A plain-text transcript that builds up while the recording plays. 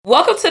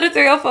Welcome to the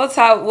 304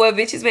 Talk, where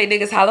bitches make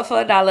niggas holler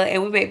for $1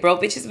 and we make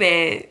broke bitches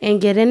mad.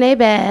 And get in they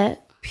bed.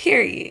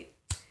 Period.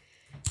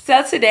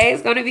 So today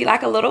is going to be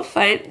like a little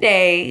fun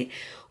day.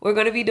 We're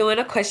going to be doing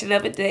a question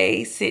of the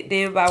day sent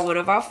in by one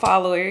of our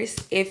followers.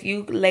 If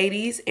you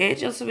ladies and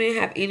gentlemen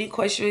have any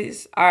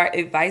questions or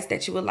advice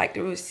that you would like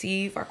to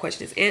receive or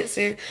questions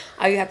answered,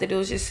 all you have to do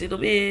is just send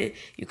them in.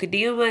 You can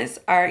DM us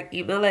or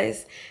email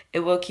us,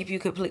 and we'll keep you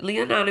completely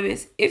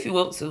anonymous if you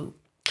want to.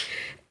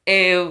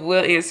 And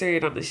we'll answer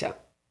it on the show.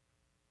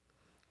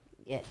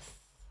 Yes.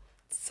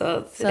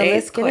 So today's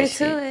let's get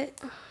question, into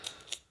it.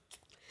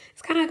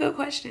 it's kind of a good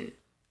question.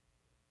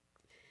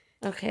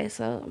 Okay,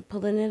 so I'm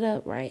pulling it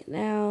up right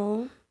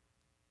now.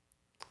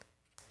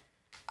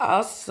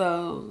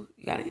 Also,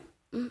 you got it?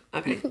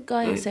 Okay. Go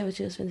ahead and say what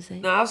you was going to say.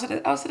 No, I was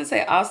gonna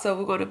say also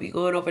we're gonna be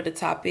going over the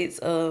topics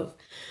of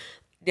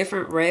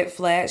different red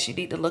flags you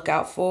need to look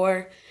out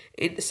for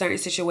in certain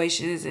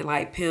situations and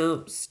like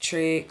pimps,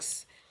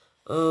 tricks,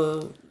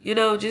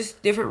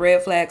 just different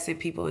red flags in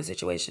people and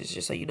situations,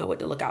 just so you know what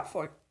to look out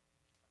for.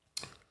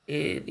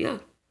 And yeah.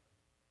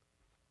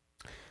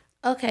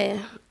 Okay,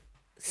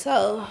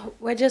 so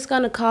we're just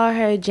going to call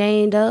her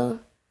Jane Doe.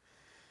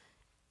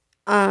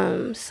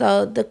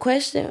 So the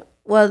question,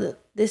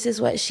 this is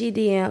what she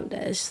DM'd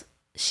us.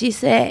 She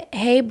said,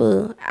 "Hey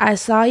boo, I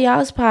saw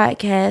y'all's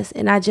podcast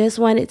and I just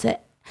wanted to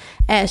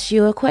ask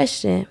you a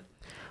question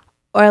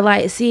or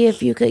like see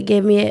if you could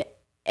give me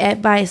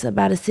advice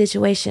about a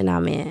situation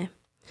I'm in.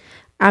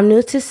 I'm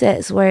new to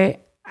sex work.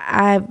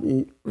 I've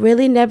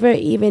really never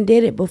even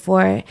did it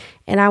before,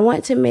 and I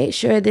want to make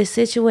sure this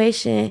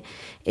situation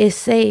is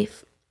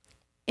safe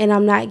and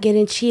I'm not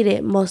getting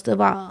cheated most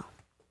of all."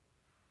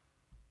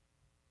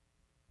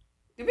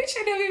 The bitch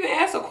ain't never even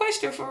asked a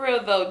question for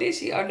real though, did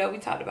she? Or no, we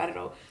talked about it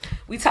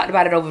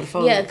over the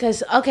phone. Yeah,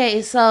 because,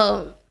 okay,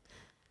 so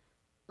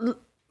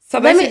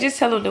basically just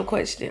tell them the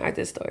question or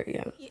the story,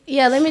 yeah.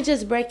 Yeah, let me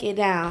just break it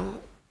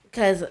down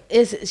because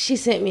she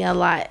sent me a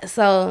lot.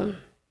 So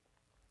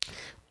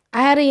we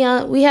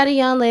had a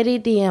young lady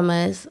DM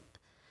us.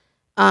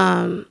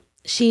 I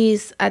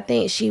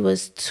think she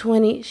was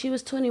 20. She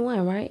was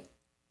 21, right?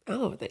 I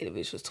don't think the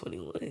bitch was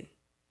 21.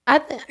 I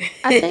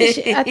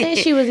think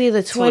she was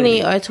either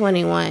 20 or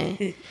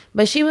 21,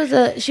 but she was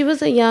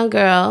a young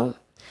girl,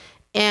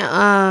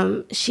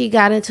 and she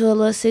got into a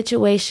little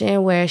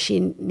situation where she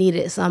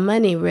needed some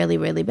money really,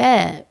 really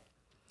bad.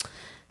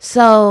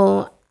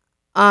 So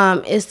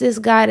it's this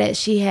guy that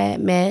she had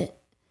met,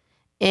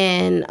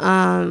 and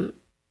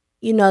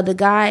the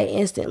guy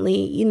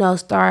instantly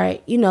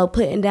start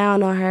putting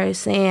down on her,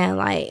 saying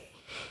like,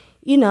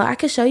 I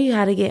could show you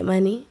how to get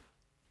money.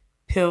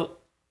 Pimp.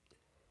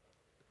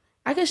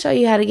 I can show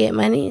you how to get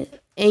money.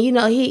 And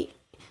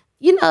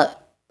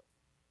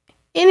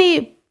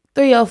any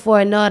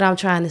 304 know what I'm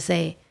trying to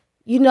say.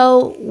 You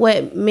know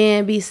what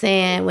men be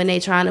saying when they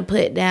trying to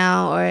put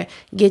down or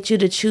get you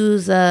to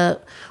choose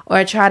up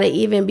or try to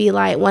even be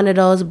like one of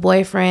those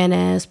boyfriend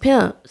ass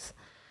pimps.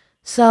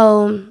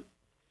 So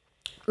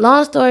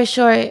long story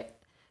short,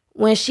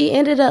 when she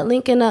ended up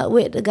linking up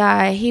with the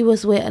guy, he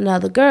was with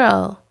another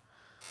girl.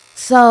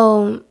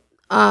 So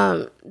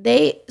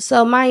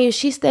mind you,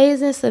 she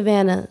stays in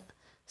Savannah.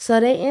 So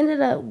they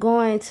ended up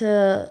going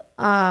to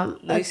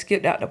They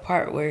skipped out the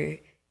part where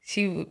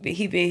he been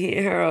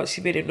hitting her up,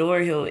 she been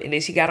ignoring him, and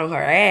then she got on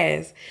her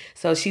ass.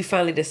 So she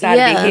finally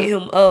decided to hit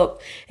him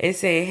up and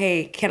say,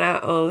 "Hey, can I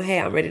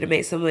hey, I'm ready to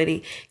make some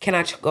money. Can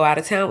I go out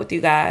of town with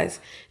you guys?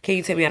 Can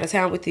you take me out of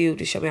town with you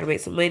to show me how to make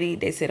some money?"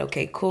 They said,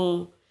 "Okay,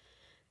 cool."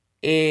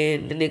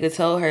 And the nigga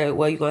told her,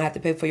 "Well, you're gonna have to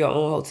pay for your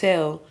own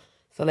hotel."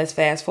 So let's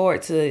fast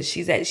forward to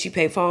she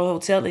paid for her own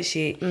hotel and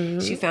shit. Mm-hmm.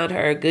 She found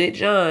her a good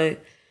John.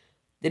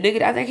 The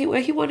nigga, I think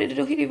what he wanted to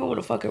do, he didn't even want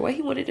to fuck her. What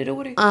he wanted to do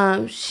with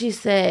her? She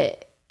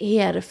said he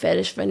had a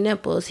fetish for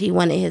nipples. He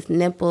wanted his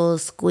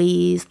nipples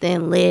squeezed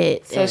and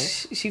lit. So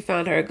she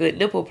found her a good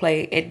nipple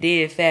play, and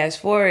then fast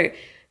forward,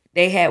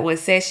 they had one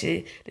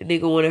session. The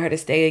nigga wanted her to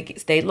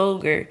stay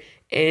longer,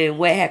 and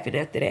what happened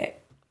after that?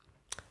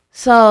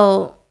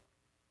 So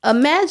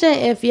imagine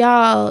if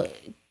y'all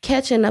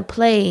catching a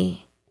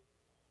play,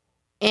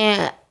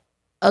 and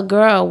a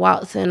girl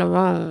walks in the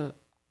room,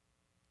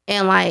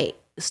 and like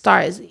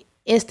starts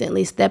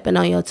instantly stepping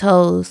on your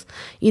toes,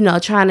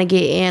 trying to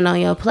get in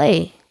on your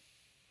play.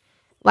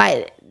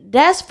 Like,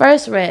 that's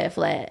first red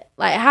flag.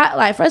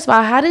 First of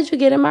all, how did you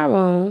get in my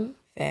room?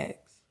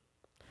 Facts.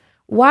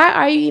 Why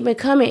are you even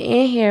coming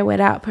in here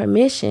without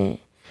permission?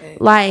 Facts.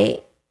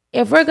 Like,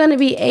 if we're gonna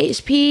be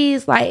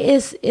HPs, like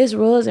it's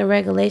rules and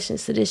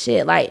regulations to this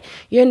shit. Like,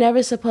 you're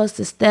never supposed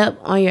to step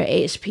on your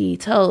HP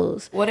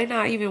toes. Well, they're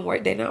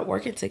not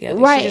working together.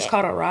 Right. She just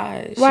caught a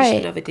ride. She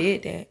right. never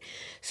did that.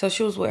 So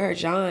she was with her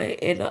John,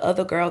 and the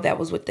other girl that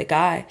was with the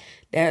guy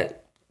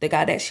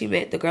that she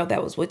met, the girl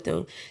that was with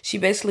them, she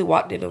basically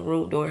walked in the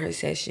room during her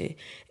session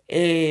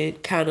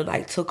and kind of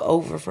like took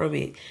over from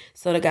it.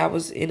 So the guy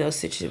was in a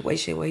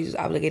situation where he was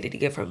obligated to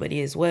give her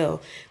money as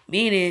well,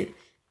 meaning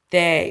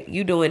that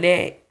you doing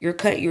that,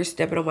 you're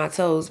stepping on my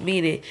toes,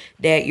 meaning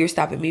that you're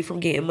stopping me from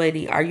getting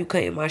money. Are you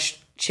cutting my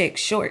check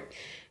short?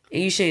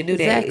 And you shouldn't do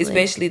that,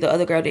 especially the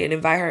other girl didn't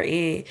invite her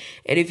in.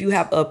 And if you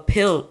have a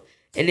pimp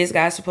and this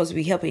guy's supposed to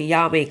be helping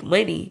y'all make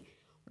money,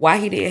 why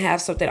he didn't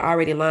have something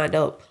already lined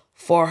up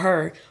for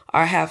her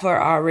or have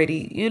her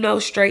already,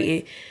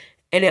 straightened.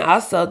 And then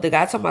also the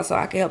guy talking about, so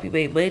I can help you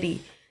make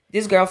money.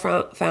 This girl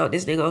found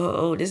this nigga on her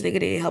own. This nigga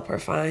didn't help her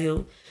find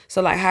him.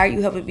 So like, how are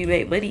you helping me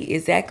make money?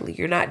 Exactly.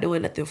 You're not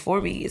doing nothing for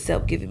me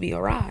except giving me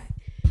a ride.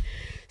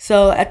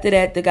 So after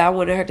that, the guy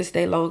wanted her to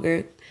stay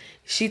longer.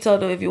 She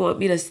told him, if you want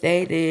me to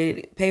stay,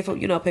 then pay for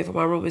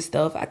my room and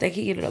stuff. I think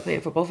he ended up paying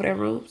for both of their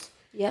rooms.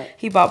 Yeah.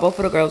 He bought both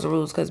of the girls'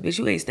 rooms because, bitch,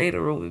 you ain't staying in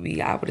a room with me.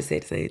 I would have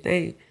said the same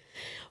thing.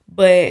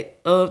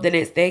 But the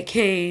next day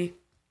came,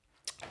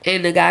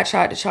 and the guy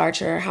tried to charge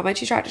her. How much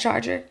he tried to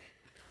charge her?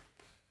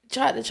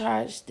 Tried to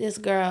charge this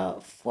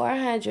girl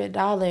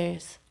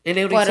 $400 and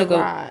then for the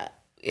ride.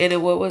 And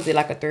then what was it,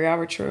 like a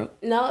 3-hour trip?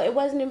 No, it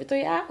wasn't even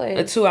 3 hours.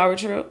 A 2-hour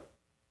trip?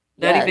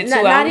 Not even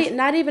 2 hours?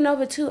 Not even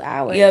over 2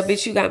 hours. Yeah,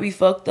 bitch, you got me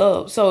fucked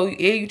up. So,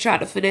 yeah, you tried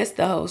to finesse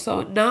the hoe.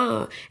 So,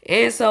 nah.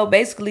 And so,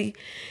 basically,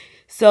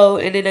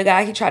 and then the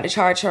guy, he tried to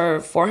charge her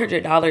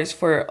 $400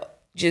 for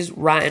just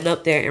riding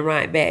up there and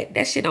riding back.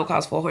 That shit don't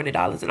cost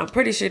 $400. And I'm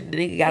pretty sure the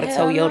nigga got a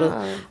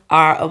Toyota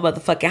or a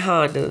motherfucking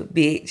Honda,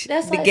 bitch.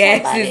 That's the like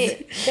gas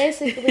is...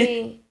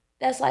 Basically,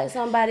 that's like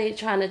somebody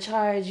trying to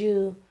charge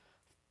you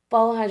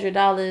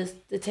 $400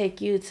 to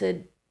take you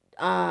to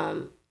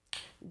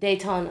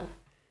Daytona.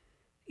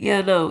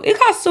 Yeah, no. It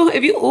costs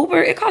if you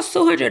Uber, it costs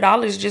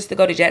 $200 just to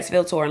go to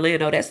Jacksonville to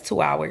Orlando. That's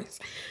 2 hours.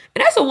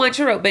 And that's a one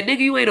trip. But nigga,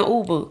 you ain't an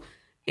Uber.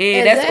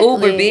 And that's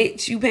Uber,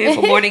 bitch. You paying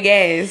for more than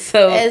gas.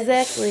 So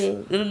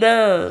exactly.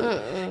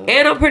 No.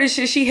 And I'm pretty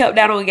sure she helped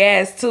out on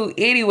gas too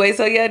anyway.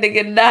 So yeah,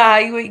 nigga, nah,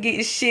 you ain't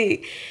getting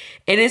shit.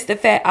 And it's the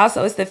fact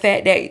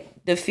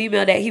that the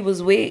female that he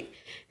was with,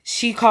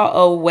 she caught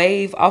a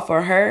wave off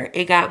of her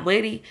and got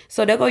money.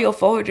 So there go your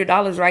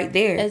 $400 right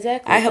there.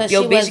 Exactly. I helped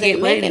your bitch get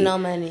money. No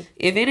money.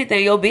 If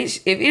anything, your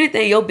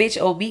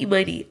bitch owe me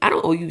money. I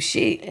don't owe you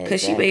shit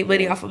because she made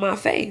money off of my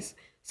face.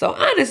 So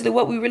honestly,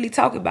 what we really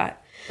talking about?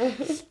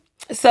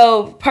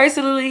 So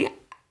personally,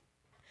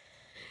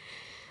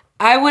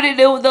 I wouldn't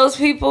deal with those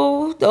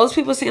people. Those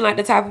people seem like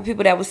the type of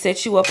people that would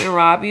set you up and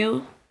rob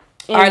you,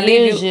 or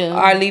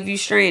leave you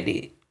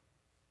stranded.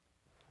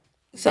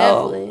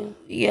 So definitely.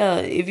 Yeah,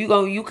 if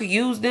you could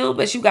use them,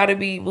 but you gotta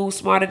move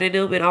smarter than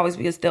them and always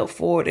be a step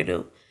forward than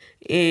them.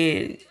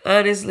 And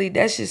honestly,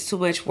 that's just too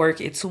much work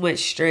and too much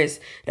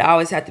stress to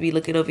always have to be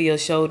looking over your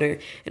shoulder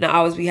and to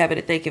always be having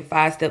to thinking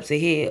 5 steps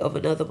ahead of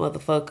another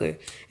motherfucker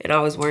and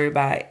always worrying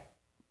about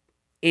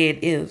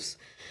and ifs.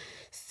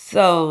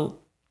 So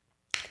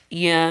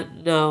yeah,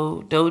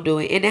 no, don't do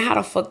it. And then how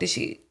the fuck did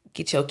she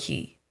get your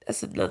key?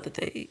 That's another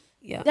thing.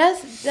 Yeah.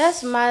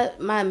 That's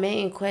my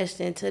main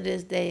question to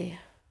this day.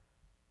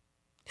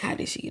 How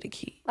did she get a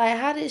key? Like,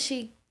 how did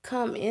she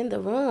come in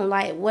the room?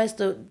 Like,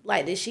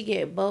 did she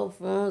get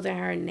both rooms in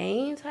her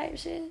name type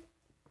shit?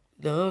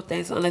 No,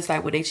 thanks. Unless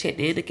like when they checked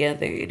in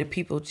together and the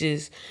people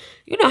just,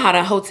 you know how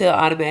the hotel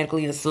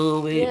automatically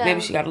assume it. Yeah. Maybe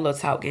she got a little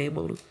talk game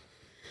on her.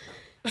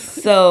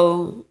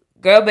 So,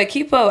 girl, but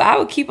keep up. I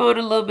would keep on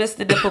a little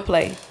Mr. Nipple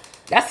play.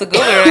 That's a good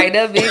one right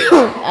there, bitch.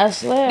 I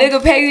swear.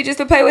 Nigga pay you just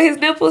to play with his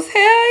nipples?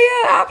 Hell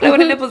yeah. I'll play with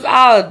the nipples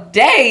all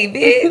day,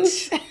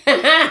 bitch.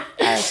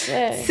 I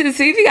swear. See if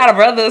you got a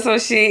brother or some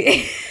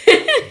shit.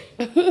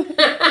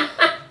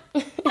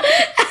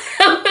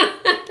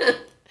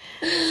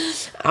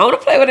 I want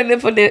to play with a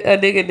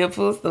nigga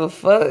nipples. The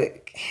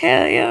fuck?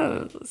 Hell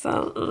yeah.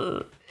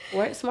 So,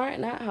 work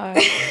smart, not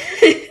hard.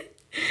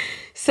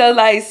 So,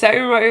 like,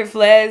 certain red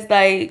flags,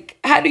 like,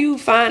 how do you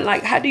find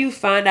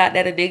out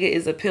that a nigga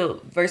is a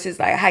pimp versus,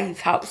 like, how he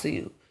talks to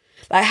you?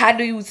 Like, how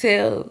do you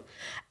tell?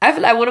 I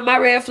feel like one of my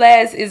red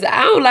flags is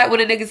I don't like when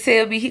a nigga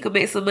tell me he could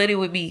make some money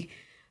with me.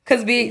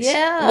 Because, bitch,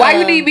 why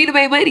you need me to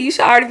make money? You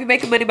should already be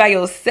making money by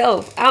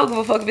yourself. I don't give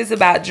a fuck if it's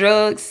about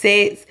drugs,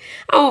 sex,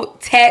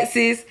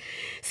 taxes,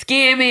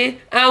 scamming.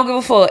 I don't give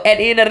a fuck. At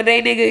the end of the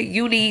day, nigga,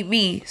 you need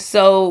me.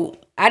 So,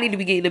 I need to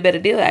be getting a better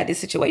deal out of this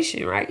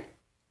situation, right?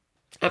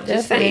 I'm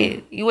just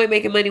saying, you ain't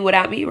making money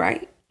without me,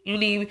 right? You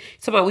need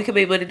somebody we can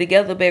make money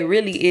together, but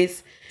really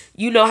it's,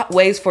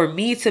 ways for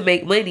me to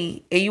make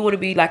money and you want to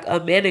be like a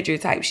manager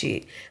type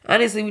shit.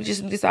 Honestly, we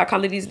just need to start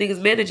calling these niggas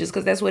managers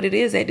because that's what it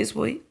is at this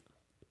point.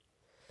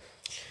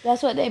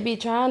 That's what they be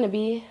trying to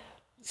be.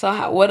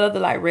 So what other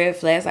like red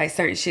flags, like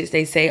certain shits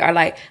they say, are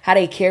like how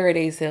they carry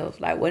themselves?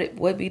 Like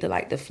what be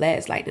the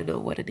flags like to know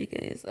what a nigga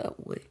is up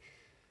with?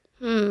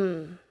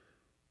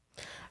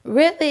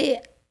 Really,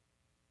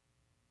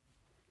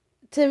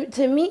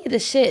 To me, the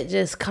shit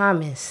just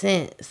common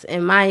sense,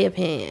 in my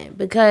opinion,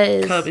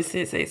 because common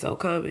sense ain't so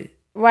common,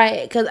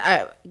 right? Because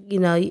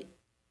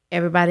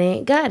everybody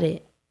ain't got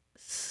it.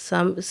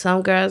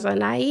 Some girls are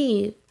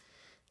naive,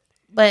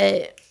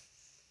 but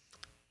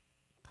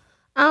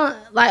I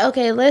don't like.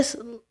 Okay, let's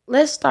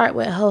start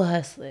with hoe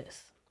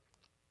hustlers.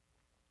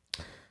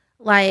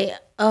 Like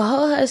a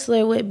hoe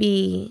hustler would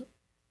be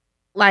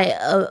like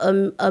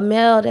a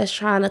male that's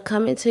trying to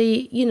come into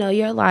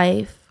your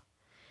life.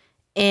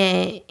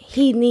 And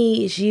he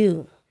needs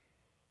you.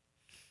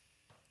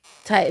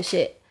 type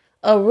shit.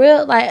 A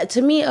real, like,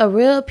 to me, a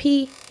real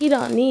P, he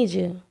don't need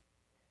you.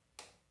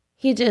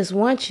 He just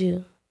wants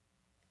you.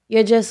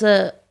 You're just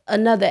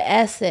another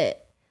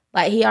asset.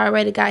 Like, he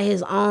already got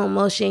his own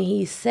motion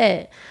he's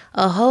set.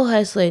 A hoe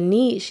hustler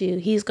needs you.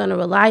 He's going to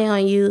rely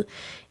on you.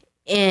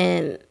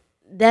 And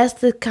that's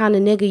the kind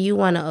of nigga you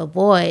want to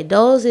avoid.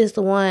 Those is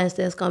the ones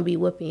that's going to be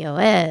whipping your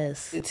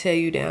ass. To tear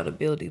you down and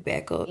build you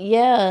back up.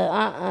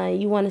 Yeah,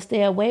 you want to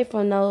stay away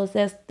from those.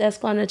 That's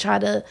going to try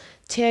to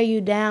tear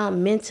you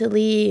down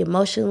mentally,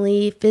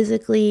 emotionally,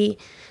 physically.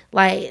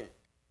 Like,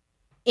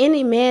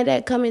 any man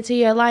that come into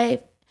your life,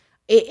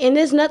 and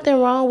there's nothing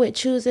wrong with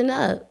choosing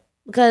up.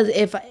 Because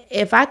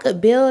if I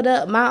could build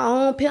up my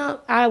own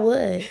pimp, I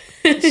would.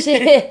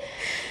 Shit,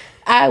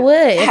 I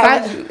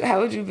would. How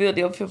would you build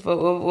your pimp up?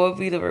 What would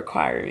be the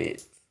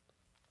requirements?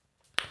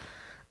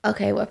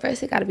 Okay, well,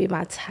 first it got to be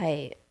my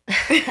type.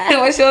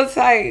 What's your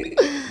type?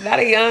 Not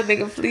a young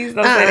nigga. Please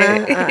don't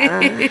say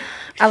that.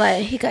 I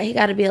like he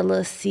got to be a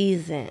little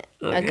seasoned.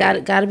 Okay. I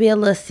got to be a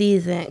little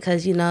seasoned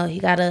because he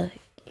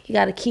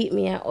gotta keep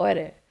me in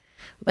order.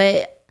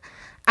 But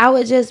I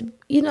would just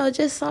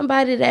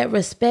somebody that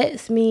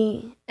respects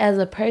me as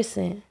a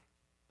person.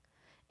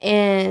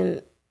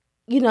 And,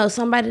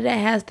 somebody that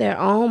has their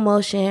own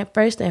motion.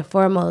 First and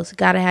foremost,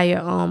 got to have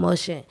your own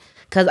motion.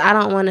 Because I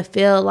don't want to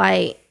feel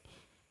like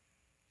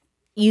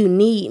you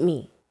need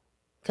me.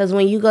 Because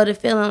when you go to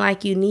feeling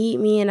like you need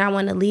me and I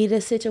want to leave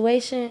this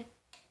situation,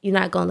 you're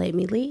not going to let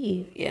me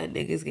leave. Yeah,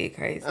 niggas get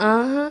crazy.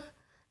 Uh-huh.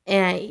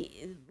 And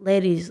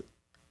ladies,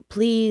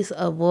 please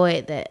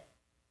avoid that.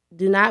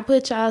 Do not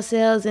put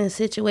yourselves in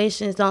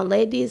situations. Don't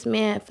let these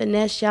men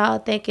finesse y'all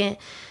thinking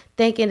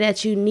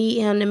that you need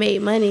him to make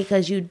money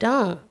because you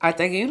don't. I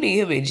think you need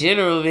him in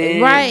general,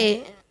 man.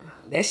 Right.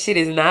 That shit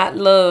is not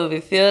love.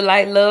 It feel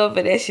like love,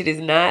 but that shit is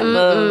not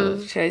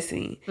love. Trust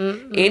me.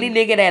 Any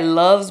nigga that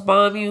loves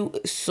bomb you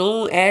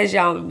soon as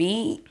y'all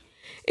meet,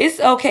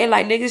 it's okay.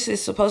 Like, niggas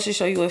is supposed to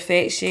show you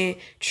affection,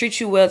 treat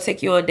you well,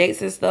 take you on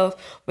dates and stuff.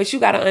 But you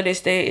got to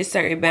understand it's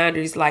certain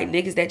boundaries. Like,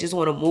 niggas that just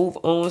want to move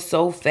on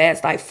so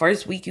fast. Like,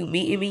 first week you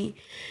meeting me,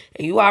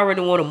 and you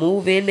already want to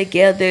move in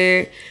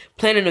together,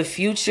 planning a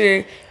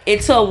future. And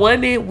to a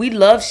woman, we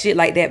love shit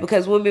like that.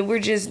 Because women, we're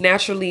just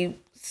naturally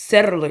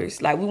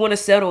settlers. Like, we want to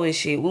settle and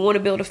shit. We want to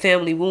build a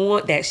family. We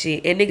want that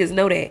shit. And niggas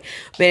know that.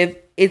 But if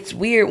it's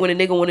weird when a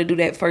nigga want to do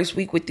that first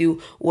week with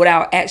you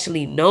without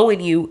actually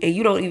knowing you, and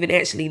you don't even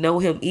actually know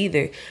him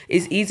either.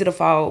 It's easy to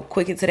fall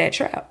quick into that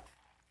trap.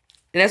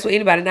 And that's what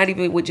anybody, not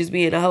even with just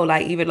being a hoe,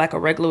 like even like a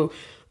regular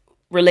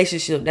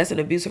relationship, that's an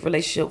abusive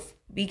relationship.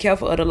 Be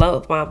careful of the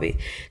love bombing.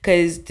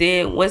 Because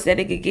then once that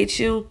nigga gets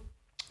you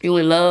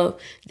in love,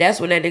 that's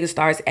when that nigga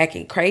starts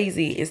acting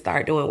crazy and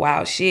start doing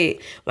wild shit.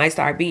 Might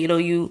start beating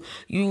on you.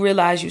 You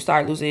realize you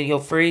start losing your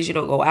friends. You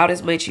don't go out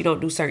as much. You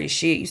don't do certain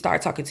shit. You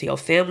start talking to your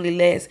family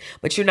less.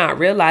 But you're not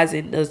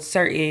realizing the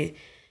certain,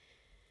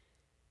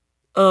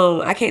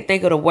 I can't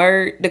think of the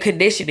word, the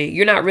conditioning.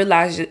 You're not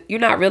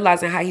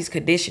realizing how he's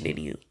conditioning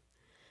you.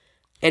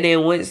 And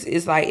then once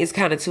it's like, it's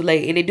kind of too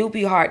late. And it do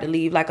be hard to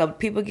leave. Like,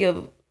 people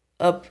give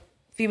up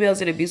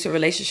females in abusive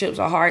relationships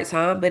a hard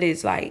time, but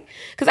it's like,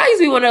 because I used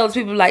to be one of those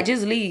people like,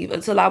 just leave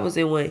until I was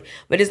in one.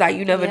 But it's like,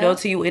 you never know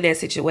till you in that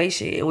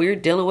situation. And when you're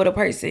dealing with a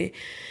person,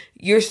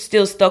 you're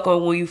still stuck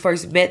on when you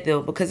first met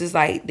them, because it's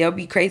like, they'll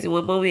be crazy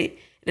one moment,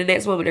 and the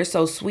next moment they're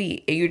so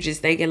sweet, and you're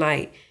just thinking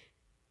like,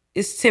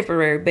 it's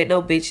temporary. But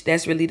no, bitch,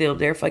 that's really them.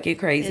 They're fucking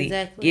crazy.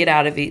 Exactly. Get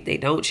out of it. They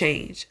don't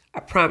change.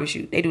 I promise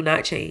you, they do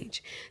not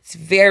change. It's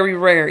very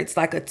rare. It's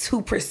like a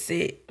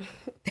 2%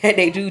 that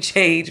they do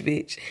change,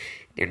 bitch.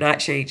 They're not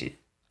changing.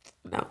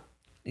 No,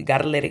 you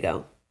gotta let it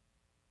go.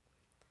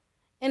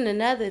 And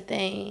another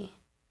thing,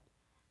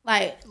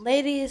 like,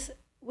 ladies,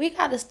 we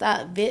gotta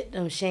stop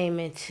victim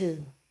shaming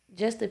too.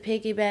 Just to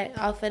piggyback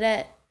off of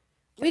that,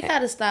 we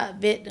gotta stop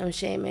victim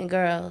shaming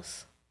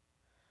girls.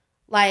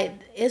 Like,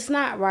 it's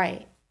not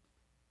right.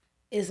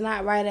 It's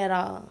not right at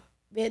all.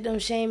 Victim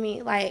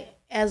shaming, like,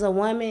 as a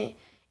woman,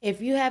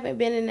 if you haven't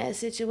been in that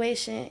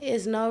situation,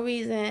 it's no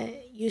reason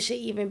you should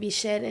even be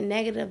shedding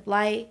negative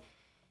light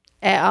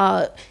at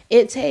all.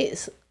 It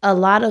takes a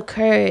lot of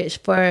courage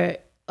for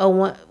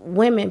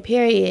women,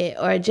 period,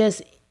 or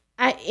just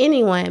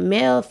anyone,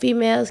 male,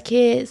 females,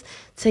 kids,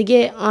 to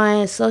get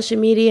on social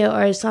media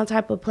or some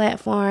type of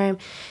platform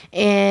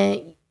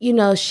and,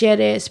 share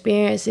their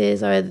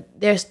experiences or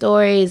their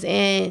stories,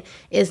 and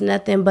it's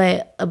nothing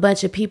but a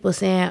bunch of people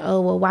saying,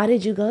 oh, well, why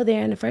did you go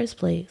there in the first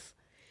place?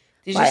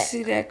 Did you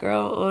see that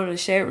girl on the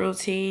Shade Room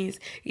Teens?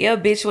 Yeah,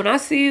 bitch, when I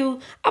see you,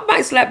 I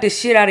might slap the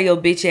shit out of your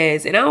bitch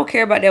ass. And I don't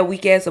care about that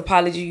weak ass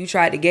apology you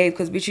tried to give,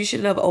 because, bitch, you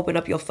should never open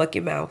up your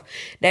fucking mouth.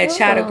 That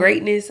child of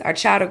greatness, our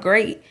child of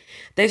great,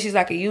 then she's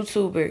like a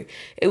YouTuber.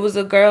 It was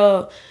a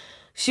girl,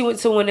 she went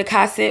to one of the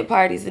consent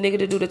parties, the nigga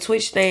to do the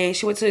Twitch thing.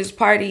 She went to his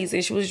parties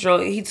and she was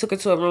drunk. He took her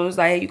to a room, was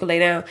like, hey, you can lay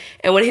down.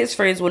 And one of his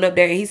friends went up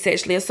there and he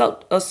sexually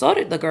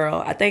assaulted the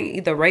girl. I think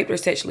either raped or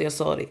sexually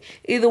assaulted.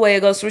 Either way,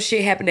 it goes, some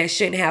shit happened that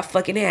shouldn't have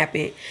fucking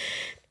happened.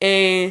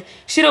 And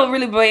she don't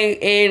really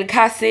bring. And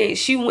Kai said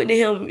she went to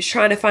him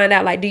trying to find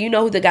out, like, do you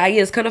know who the guy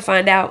is? Couldn't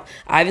find out.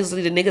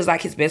 Obviously, the nigga's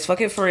like his best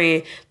fucking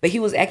friend, but he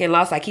was acting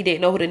lost, like he didn't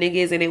know who the nigga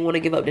is and didn't want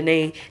to give up the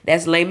name.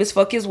 That's lame as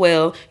fuck as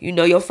well. You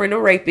know your friend a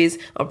rapist.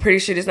 I'm pretty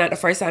sure this not the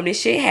first time this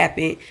shit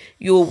happened.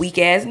 You a weak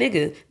ass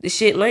nigga. This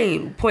shit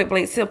lame. Point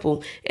blank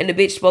simple. And the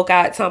bitch spoke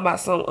out talking about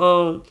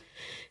some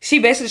she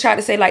basically tried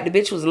to say like the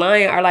bitch was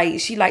lying or like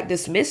she like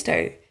dismissed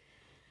her.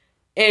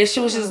 And she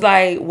was just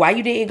like, why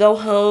you didn't go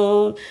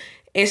home?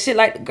 And shit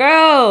like,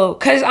 girl,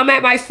 because I'm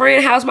at my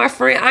friend's house. My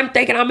friend, I'm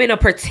thinking I'm in a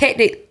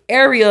protected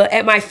area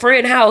at my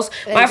friend's house.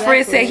 Exactly. My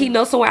friend said he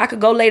knows somewhere I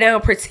could go lay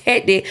down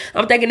protected.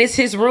 I'm thinking it's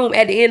his room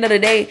at the end of the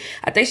day.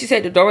 I think she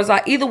said the door was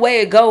locked. Either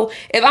way it go,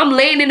 if I'm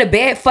laying in the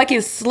bed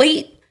fucking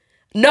sleep,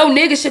 no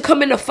nigga should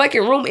come in the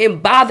fucking room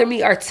and bother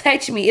me or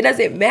touch me. It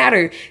doesn't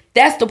matter.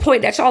 That's the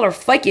point that y'all are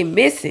fucking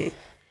missing.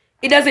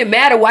 It doesn't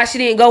matter why she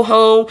didn't go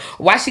home,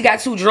 why she got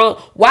too drunk.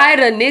 Why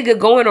the nigga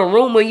go in a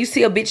room when you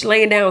see a bitch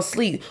laying down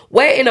asleep?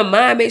 What in the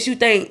mind makes you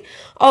think,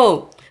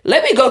 oh,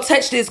 let me go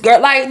touch this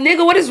girl? Like,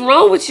 nigga, what is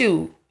wrong with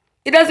you?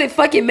 It doesn't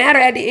fucking matter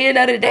at the end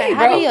of the day,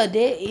 bro. How do your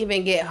dick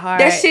even get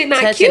hard? That shit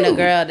not touching cute. A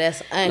girl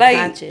that's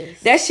unconscious. Like,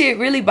 that shit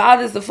really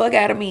bothers the fuck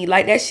out of me.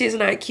 Like, that shit's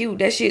not cute.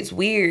 That shit's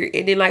weird.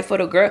 And then, like, for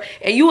the girl,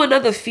 and you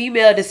another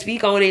female to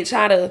speak on it and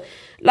try to,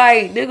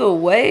 like, nigga,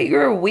 what?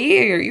 You're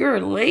weird.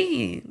 You're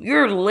lame.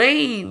 You're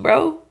lame,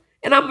 bro.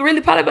 And I'm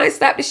really probably might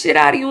slap the shit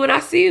out of you when I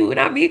see you. And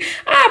I mean,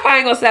 I probably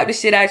ain't gonna slap the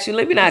shit out of you.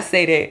 Let me not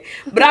say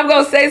that. But I'm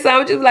gonna say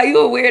something just like, you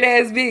a weird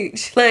ass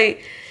bitch.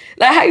 Like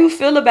how you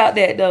feel about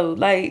that though?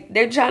 Like,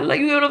 they're trying to, like,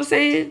 you know what I'm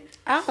saying?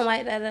 I don't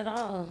like that at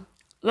all.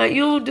 Like,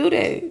 you don't do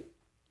that.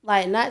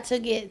 Like, not to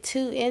get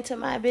too into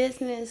my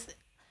business.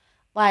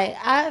 Like,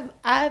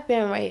 I've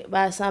been raped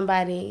by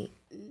somebody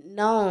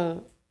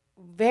known,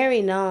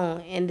 very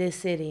known in this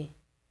city.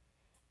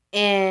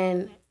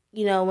 And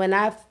you know, when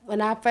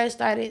I first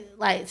started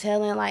like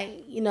telling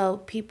like, you know,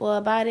 people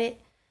about it,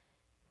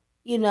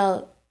 you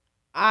know,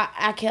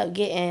 I kept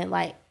getting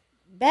like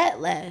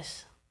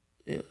backlash.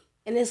 Yeah.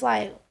 And it's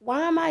like,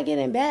 why am I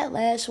getting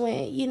backlash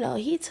when, you know,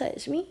 he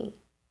touched me?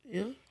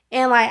 Yeah.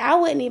 And like I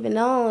wouldn't even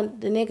know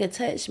the nigga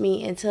touched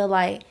me until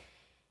like,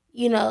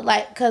 you know,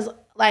 like, cause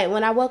like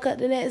when I woke up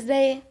the next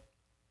day,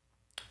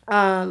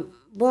 boom,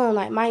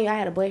 like mind you, I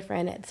had a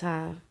boyfriend at the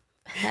time.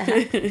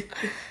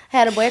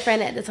 Had a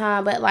boyfriend at the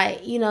time, but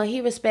like, you know, he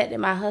respected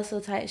my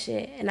hustle type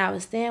shit and I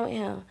was staying with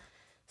him.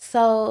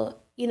 So,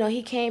 you know,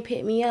 he came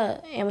pick me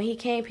up, and when he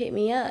came pick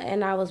me up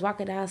and I was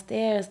walking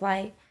downstairs,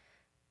 like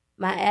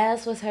my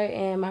ass was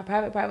hurting, my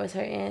private part was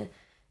hurting,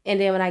 and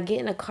then when I get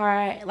in the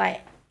car,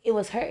 like it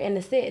was hurting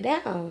to sit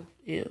down.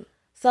 Yeah.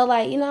 So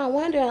like, you know, I'm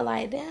wondering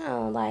like,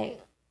 damn,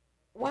 like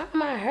why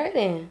am I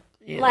hurting?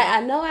 Yeah. Like I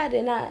know I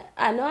did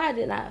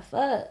not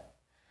fuck,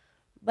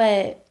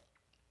 but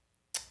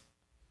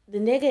the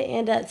nigga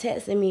ended up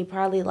texting me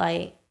probably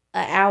like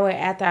an hour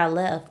after I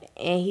left,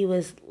 and he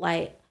was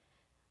like,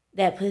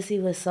 that pussy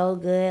was so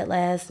good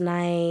last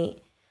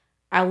night.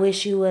 I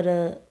wish you would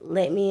have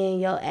let me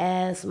in your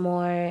ass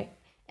more.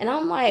 And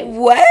I'm like,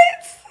 what?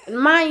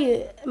 Mind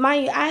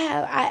you,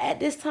 at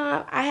this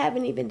time I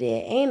haven't even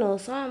did anal,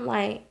 so I'm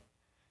like,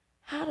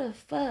 how the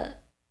fuck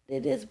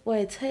did this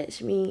boy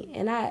touch me?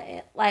 And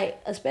I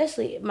like,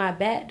 especially my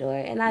back door,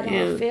 and I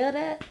don't feel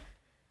that.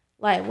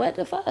 Like, what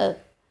the fuck?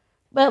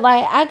 But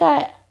like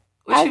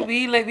what you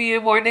mean let me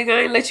in more, nigga?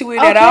 I ain't let you in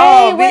at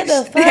all, what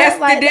bitch. The fuck? That's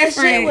like, the difference.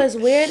 That shit was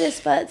weird as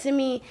fuck to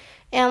me.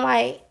 And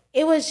like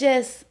it was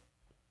just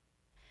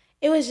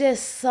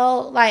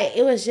so like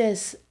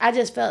I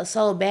just felt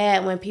so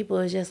bad when people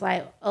was just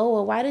like, oh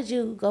well, why did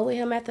you go with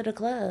him after the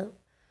club?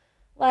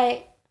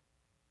 Like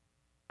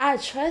I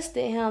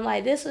trusted him.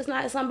 Like this was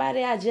not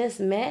somebody I just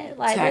met.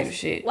 Like type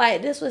shit.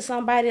 Like this was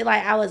somebody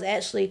like I was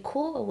actually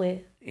cool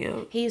with.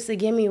 Yeah. He used to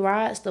give me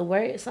rides to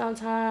work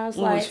sometimes.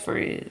 We was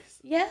friends.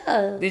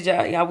 Yeah. Did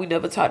y'all we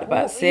never talked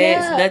about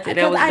sex, nothing.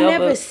 That was I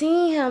never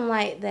seen him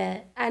like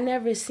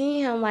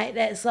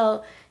that.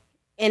 So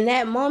in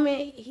that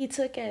moment he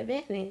took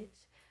advantage.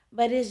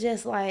 But it's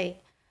just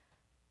like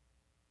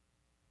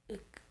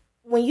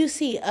when you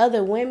see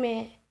other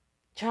women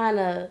trying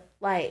to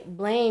like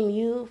blame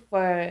you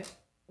for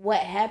what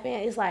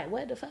happened, it's like,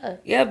 what the fuck?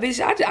 Yeah, bitch,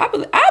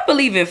 I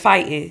believe in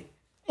fighting.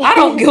 I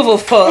don't give a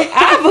fuck.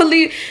 I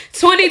believe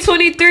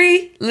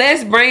 2023,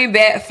 let's bring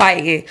back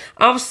fighting.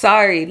 I'm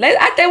sorry.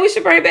 I think we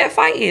should bring back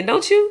fighting,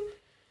 don't you?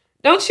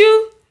 Don't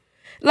you?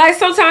 Like,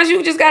 sometimes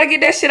you just gotta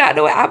get that shit out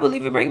the way. I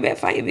believe in bringing back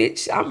fighting,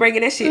 bitch. I'm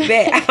bringing that shit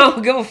back. I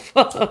don't give a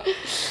fuck.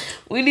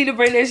 We need to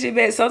bring that shit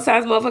back.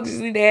 Sometimes motherfuckers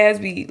just need their ass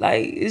beat.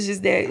 Like, it's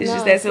just that. It's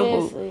just that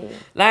simple. Seriously.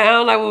 Like, I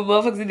don't like when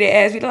motherfuckers need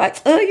their ass beat. They're like,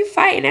 oh, you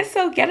fighting. That's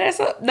so good. That's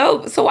so...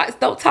 No, so I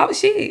don't talk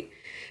shit.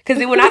 Because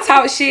then when I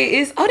talk shit,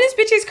 it's, oh, this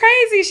bitch is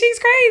crazy. She's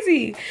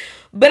crazy.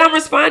 But I'm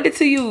responding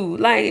to you.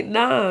 Like,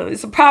 nah,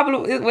 it's a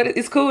problem.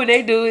 It's cool when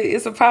they do it.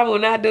 It's a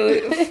problem when I do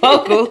it.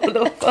 Fuck them.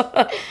 The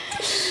fuck?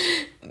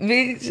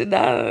 Bitch,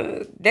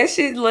 nah. That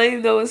shit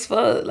lame though as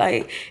fuck.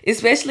 Like,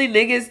 especially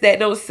niggas that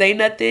don't say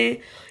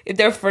nothing. If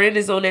their friend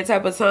is on that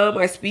type of time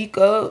or speak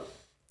up,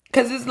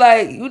 Cause it's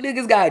like you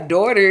niggas got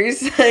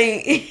daughters,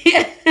 like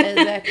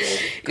Exactly.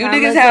 you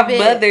niggas have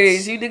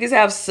mothers, you niggas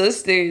have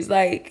sisters.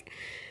 Like,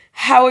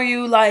 how are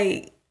you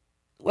like?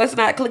 What's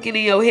not clicking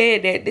in your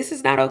head that this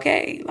is not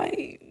okay? Like,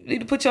 you need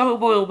to put your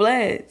homeboy on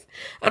blast.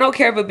 I don't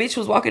care if a bitch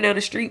was walking down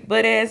the street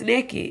butt ass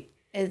naked.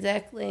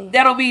 Exactly.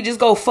 That don't mean just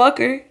go fuck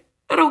her.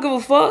 I don't give a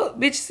fuck,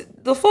 bitch.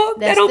 The fuck? That's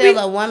that don't still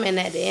mean, a woman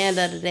at the end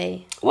of the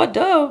day. What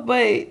duh?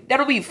 But that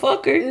don't mean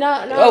fuck her.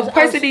 No. A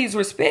person needs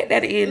respect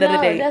at the end of the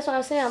day. That's what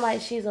I'm saying.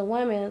 Like, she's a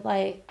woman.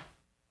 Like,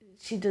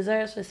 she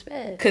deserves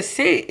respect.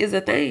 Consent is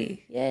a thing.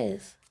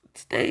 Yes.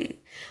 It's a thing.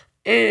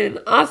 And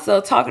also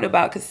talking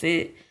about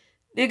consent,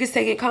 niggas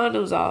taking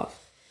condoms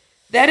off.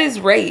 That is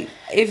rape.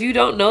 If you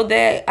don't know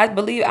that, I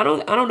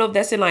don't know if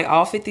that's in like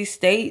all 50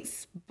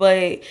 states,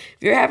 but if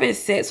you're having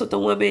sex with a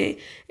woman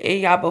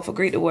and y'all both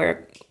agree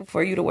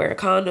for you to wear a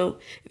condom,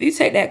 if you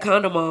take that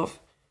condom off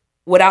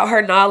without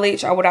her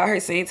knowledge or without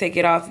her saying take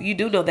it off, you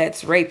do know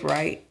that's rape,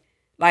 right?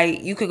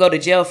 Like, you could go to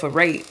jail for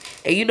rape.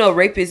 And you know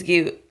rapists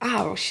get,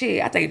 oh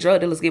shit, I think drug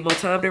dealers get more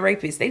time than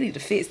rapists. They need to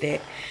fix that.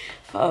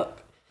 Fuck.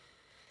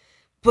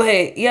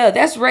 But yeah,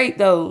 that's rape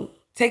though.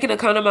 Taking a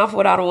condom off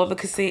without a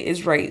woman's consent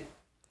is rape.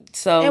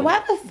 So and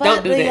why the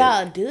fuck do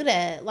y'all do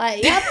that?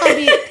 Like, y'all don't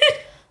be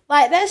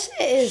like, that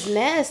shit is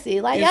nasty.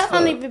 Like, y'all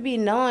don't even be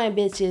knowing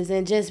bitches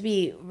and just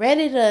be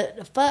ready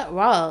to fuck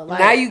raw. Like,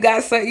 now you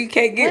got something you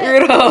can't get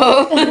rid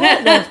of.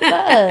 What the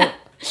fuck?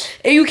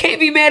 And you can't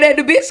be mad at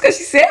the bitch because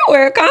she said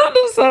wear a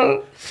condom.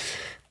 So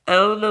I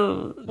don't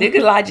know.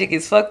 Nigga logic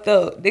is fucked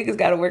up. Niggas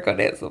gotta work on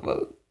that some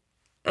more.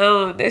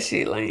 That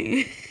shit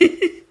lame.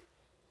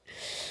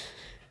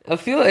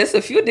 It's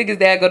a few niggas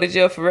that go to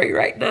jail for rape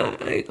right now.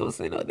 I ain't gonna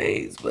say no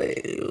names, but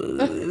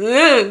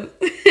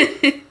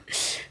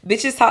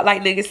bitches talk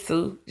like niggas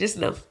too. Just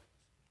know.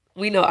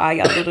 We know all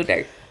y'all little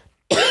dirt.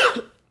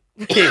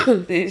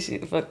 This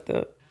shit fucked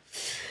up.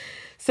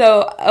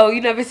 So,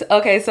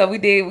 okay, so we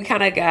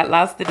kind of got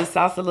lost in the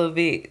sauce a little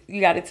bit.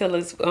 You got to tell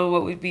us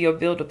what would be your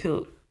build a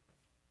pimp.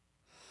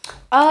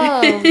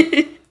 Oh.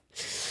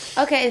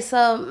 Okay,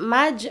 so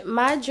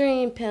my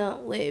dream pimp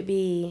would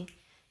be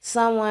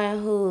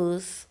someone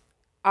who's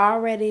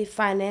already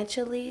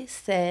financially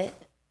set.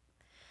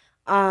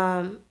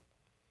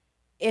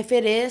 If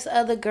it is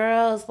other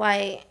girls,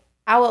 like,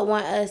 I would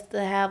want us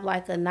to have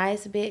like a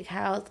nice big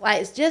house.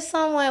 Like, it's just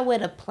someone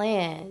with a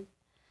plan.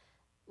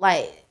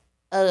 Like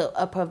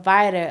a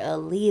provider, a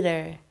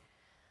leader,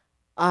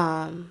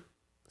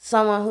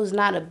 someone who's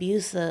not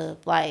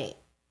abusive, like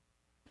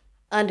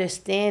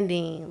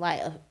understanding, like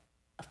a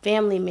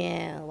family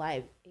man.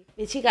 Like,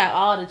 bitch, he got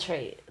all the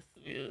traits.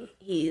 Yeah.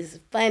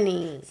 He's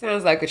funny.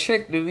 Sounds like a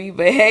trick to me,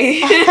 but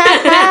hey.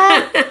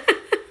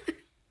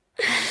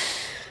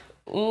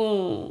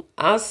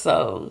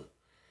 Also,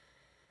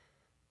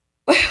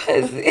 what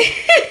was it?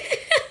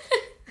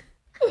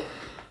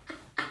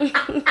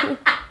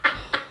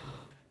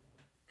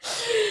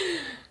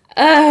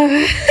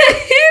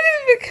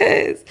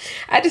 Because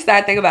I just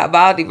started thinking about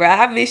Baldy, bro.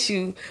 I miss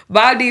you.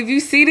 Baldy, if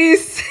you see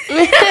this.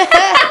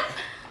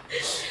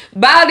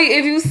 Baldy,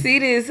 if you see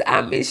this,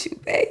 I miss you,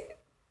 babe.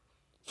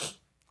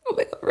 I'll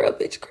make a real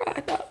bitch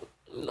cry, dog.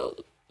 No,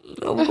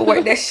 we can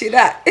work that shit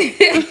out.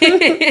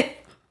 That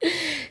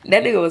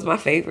nigga was my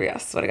favorite, I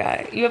swear to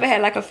God. You ever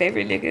had like a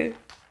favorite nigga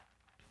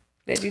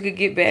that you could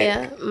get back?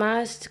 Yeah,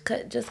 mine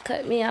just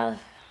cut me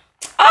off.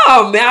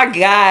 Oh my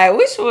God.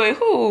 Which one?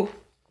 Who?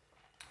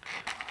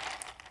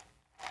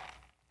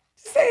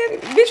 Say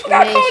it. Bitch, we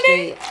got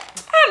Kodak.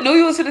 I knew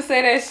you was gonna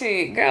say that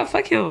shit. Girl,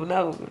 fuck him.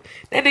 No.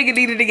 That nigga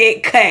needed to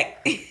get cut.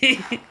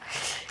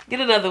 Get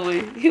another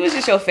one. He was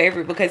just your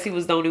favorite because he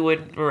was the only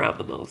one around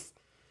the most.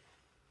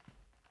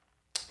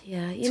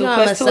 Yeah, you know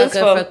I'm a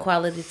sucker for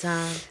quality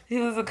time. He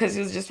was because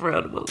he was just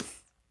around the most.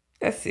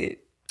 That's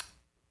it.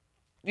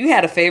 You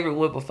had a favorite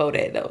one before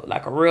that though,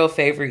 like a real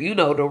favorite. You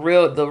know, the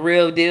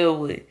real deal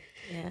one.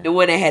 Yeah. The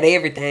one that had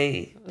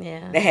everything.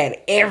 Yeah. That had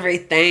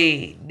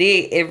everything.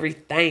 Did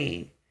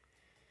everything.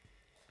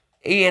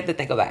 And you have to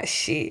think about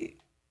shit.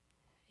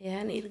 Yeah,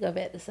 I need to go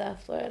back to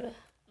South Florida.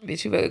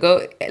 Bitch, you better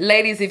go.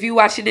 Ladies, if you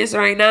watching this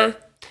right now,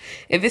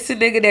 if it's a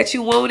nigga that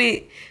you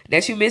wanted,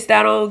 that you missed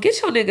out on, get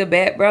your nigga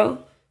back, bro.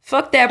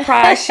 Fuck that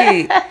pride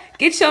shit.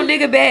 Get your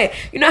nigga back.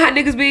 You know how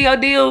niggas be in your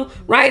DM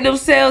writing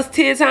themselves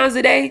 10 times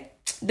a day?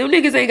 Them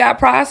niggas ain't got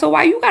pride, so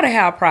why you gotta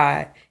have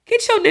pride?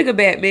 Get your nigga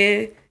back,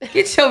 man.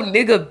 Get your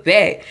nigga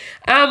back.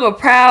 I'm a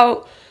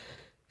proud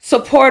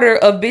supporter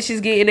of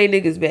bitches getting their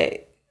niggas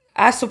back.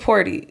 I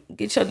support it.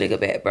 Get your nigga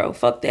back, bro.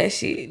 Fuck that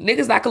shit.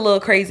 Niggas like a little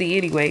crazy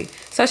anyway.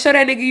 So show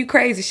that nigga you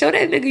crazy. Show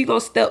that nigga you gonna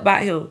step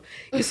by him.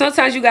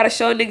 Sometimes you gotta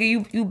show a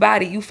nigga you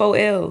body, you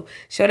 4L.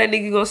 Show that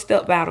nigga you gonna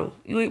step by him.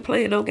 You ain't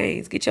playing no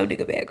games. Get your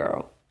nigga back,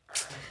 girl.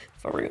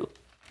 For real.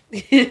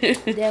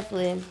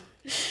 Definitely.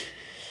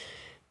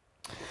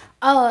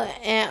 Oh,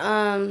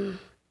 and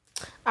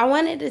I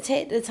wanted to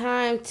take the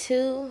time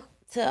too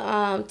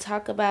to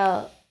talk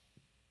about,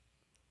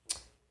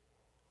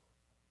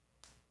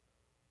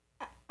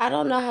 I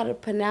don't know how to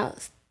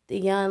pronounce the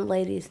young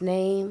lady's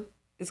name.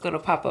 It's gonna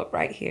pop up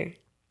right here.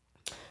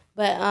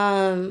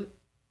 But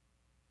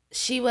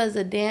she was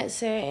a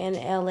dancer in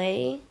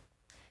LA,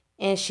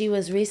 and she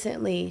was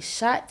recently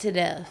shot to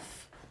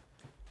death.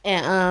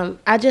 And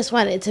I just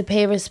wanted to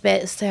pay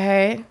respects to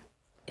her.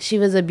 She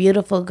was a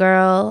beautiful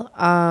girl.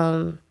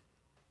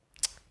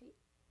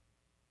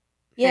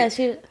 Yeah,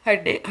 she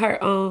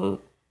her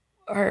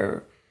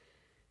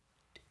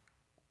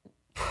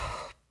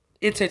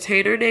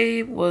entertainer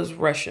name was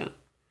Russia.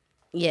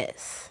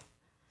 Yes.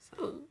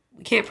 So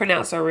we can't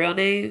pronounce her real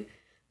name.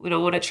 We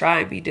don't want to try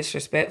and be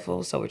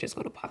disrespectful, so we're just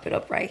going to pop it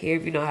up right here.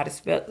 If you know how to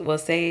spell, well,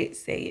 say it,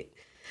 say it.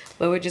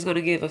 But we're just going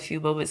to give a few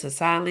moments of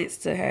silence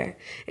to her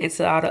and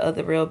to all the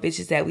other real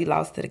bitches that we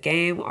lost to the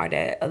game, or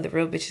that other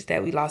real bitches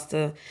that we lost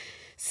to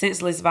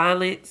senseless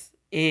violence,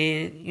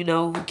 and, you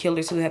know,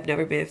 killers who have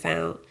never been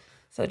found.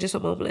 So just a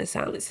moment of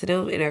silence to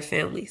them and their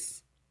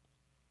families.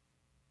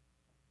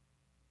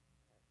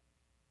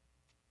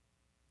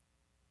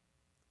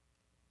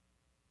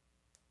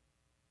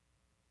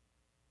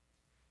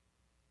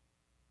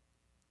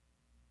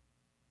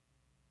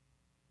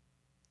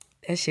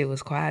 That shit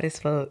was quiet as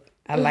fuck.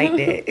 I like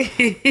that.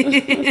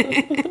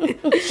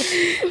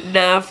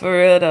 Nah, for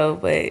real though,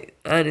 but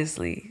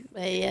honestly.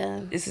 But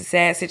yeah. It's a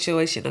sad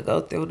situation to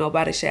go through.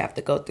 Nobody should have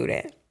to go through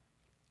that.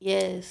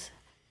 Yes.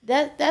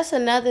 That's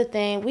another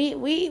thing. We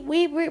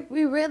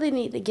really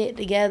need to get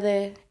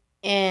together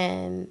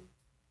and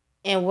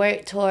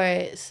work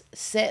towards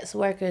sex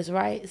workers'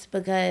 rights,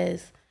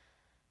 because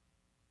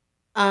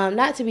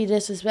not to be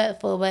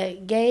disrespectful,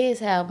 but gays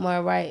have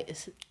more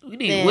rights. We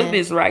need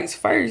women's rights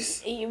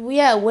first.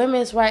 Yeah,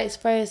 women's rights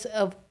first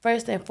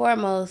and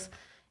foremost.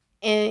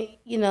 And,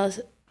 you know,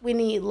 we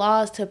need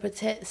laws to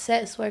protect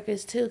sex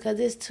workers too, because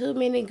there's too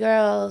many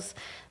girls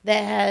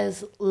that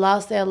has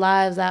lost their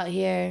lives out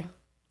here,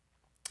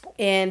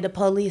 and the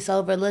police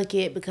overlook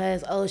it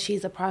because, oh,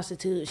 she's a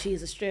prostitute,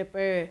 she's a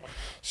stripper,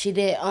 she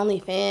did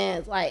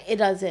OnlyFans. Like, it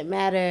doesn't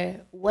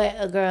matter what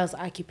a girl's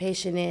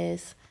occupation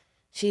is.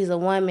 She's a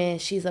woman,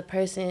 she's a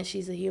person,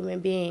 she's a human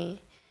being.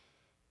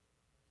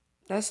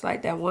 That's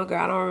like that one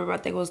girl, I don't remember, I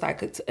think it was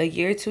like a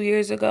year, 2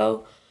 years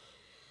ago.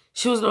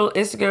 She was on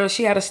Instagram.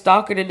 She had a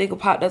stalker. The nigga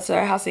popped up to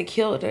her house and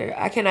killed her.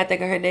 I cannot think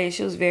of her name.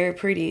 She was very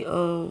pretty.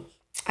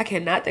 I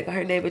cannot think of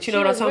her name, but you know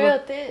what I'm talking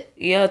about? Thick.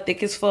 Yeah,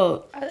 thick as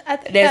fuck. I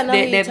think I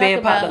know that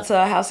man popped up to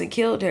her house and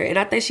killed her. And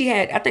I think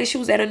she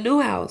was at a new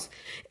house.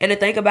 And to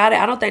think about it,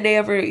 I don't think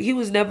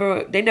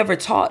they never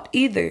taught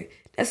either.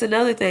 That's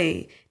another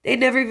thing. They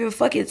never even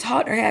fucking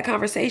taught or had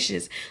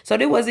conversations. So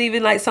there wasn't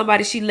even like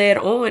somebody she led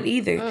on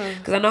either.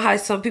 Because I know how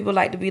some people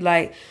like to be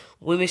like,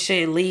 women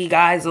shouldn't lead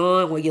guys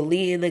on when you're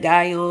leading the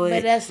guy on.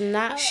 But that's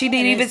not. She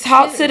didn't even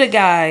talk to the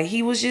guy.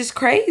 He was just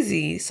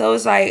crazy. So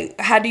it's like,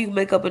 how do you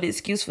make up an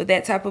excuse for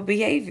that type of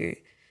behavior?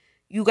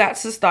 You got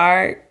to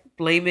start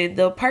blaming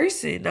the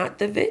person, not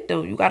the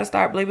victim. You got to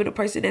start blaming the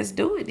person that's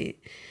doing it.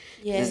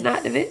 Yes. It's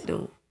not the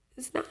victim.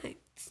 It's not.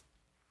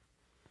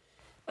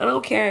 I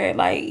don't care,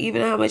 like,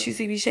 even how much you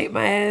see me shake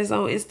my ass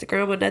on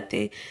Instagram or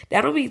nothing.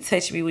 That don't mean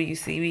touch me when you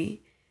see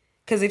me.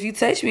 Because if you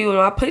touch me when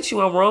I punch you,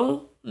 I'm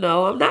wrong.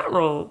 No, I'm not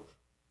wrong.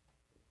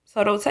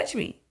 So don't touch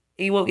me.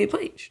 And you won't get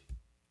punched.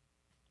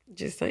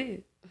 Just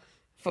saying.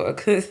 But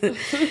I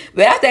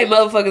think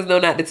motherfuckers know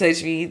not to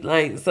touch me.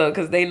 Like, so,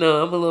 because they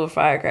know I'm a little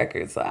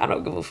firecracker. So I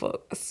don't give a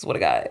fuck. I swear to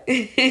God.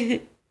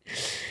 It's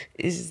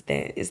just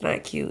that. It's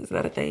not cute. It's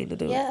not a thing to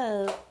do.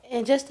 Yeah.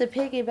 And just to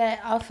piggyback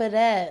off of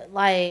that,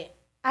 like,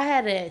 I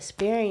had an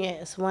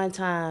experience one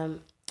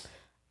time.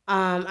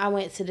 I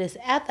went to this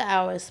after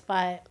hours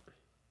spot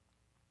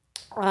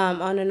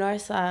on the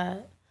north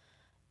side.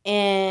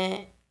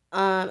 And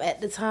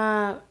at the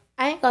time,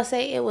 I ain't gonna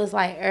say it was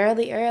like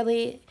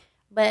early,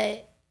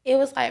 but it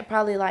was like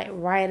probably like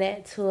right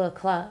at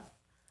 2:00.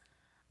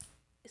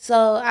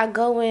 So I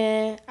go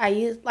in, I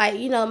use like,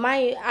 you know,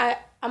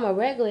 I'm a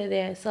regular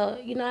there. So,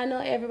 you know, I know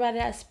everybody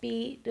I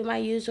speak, do my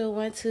usual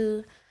 1,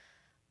 2.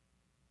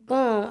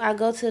 Boom, I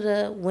go to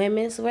the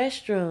women's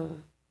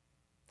restroom.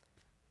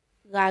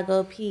 I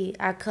go pee.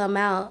 I come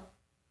out.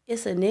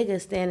 It's a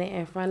nigga standing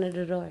in front of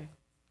the door.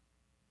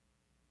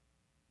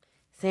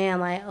 Saying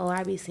like, oh,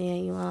 I be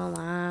seeing you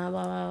online,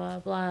 blah, blah, blah,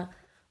 blah.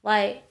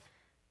 Like,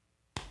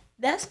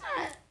 that's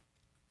not,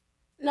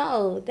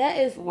 no, that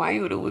is. Why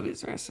you in a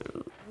women's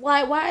restroom?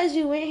 Why is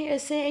you in here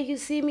saying you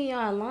see me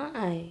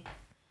online?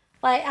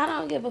 Like, I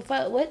don't give a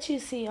fuck what you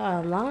see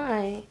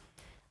online.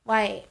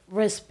 Like,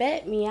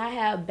 respect me. I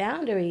have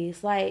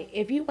boundaries. Like,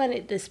 if you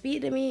wanted to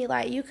speak to me,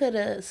 like, you could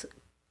have,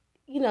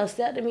 you know,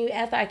 stepped to me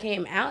after I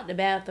came out the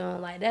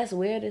bathroom. Like, that's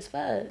weird as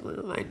fuck.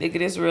 Like, nigga,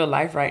 this real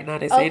life right now.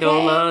 This ain't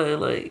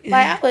online. Like,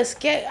 I was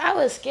scared. I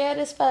was scared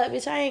as fuck,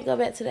 bitch. I ain't go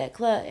back to that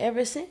club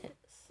ever since.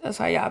 That's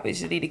how y'all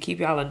bitches need to keep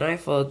y'all a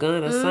knife or a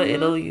gun or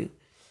something on you.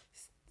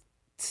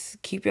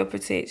 Keep your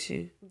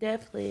protection.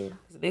 Definitely.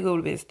 This nigga would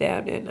have been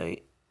stabbed that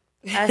night.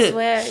 I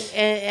swear.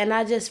 And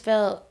I just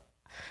felt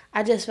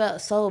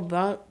so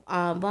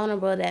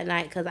vulnerable that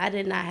night because I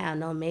did not have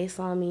no mace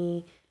on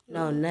me,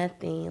 no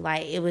nothing.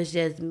 Like, it was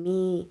just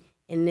me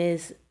and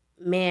this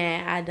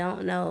man I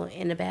don't know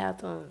in the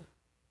bathroom.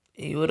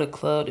 And you in a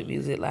club, the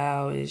music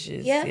loud. It's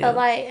just... Yeah,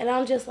 like, and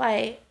I'm just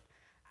like,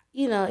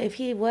 you know, if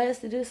he was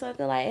to do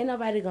something, like, ain't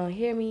nobody gonna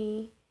hear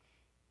me.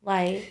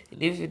 Like,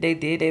 and if they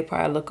did, they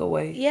probably look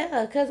away.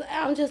 Yeah, because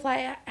I'm just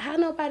like, how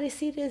nobody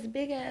see this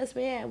big-ass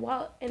man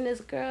walk in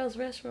this girl's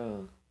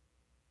restroom?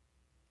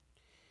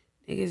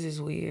 Niggas is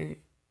weird.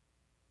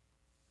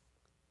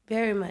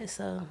 Very much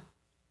so.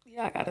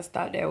 Y'all gotta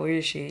stop that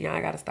weird shit.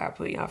 Y'all gotta start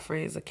putting y'all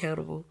friends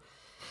accountable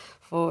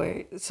for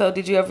it. So,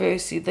 did you ever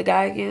see the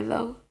guy again,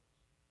 though?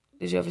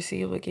 Did you ever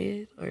see him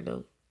again, or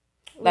no?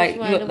 Which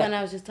one? The one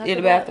I was just talking about?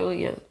 In the bathroom,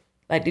 yeah.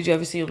 Like, did you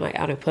ever see him, like,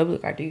 out in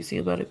public, or do you see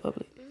him out in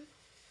public?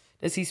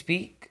 Does he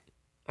speak,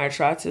 or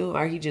try to,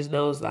 or he just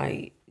knows,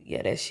 like,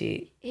 yeah, that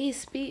shit? He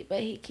speak,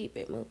 but he keep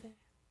it moving.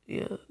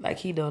 Yeah, like,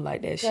 he know,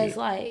 like, that shit.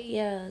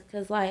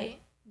 Cause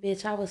like,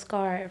 bitch, I was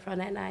scarred from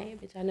that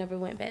night. Bitch, I never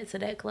went back to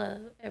that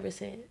club ever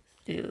since.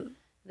 Yeah.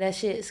 That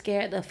shit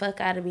scared the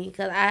fuck out of me,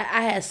 because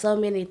I had so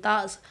many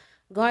thoughts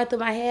going through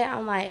my head.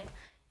 I'm like,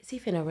 is he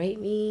finna rape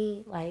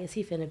me? Like, is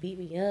he finna beat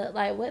me up?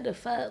 Like, what the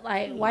fuck?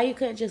 Like, why you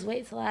couldn't just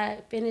wait till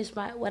I finished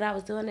what I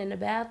was doing in the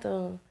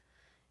bathroom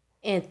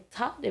and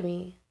talk to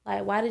me?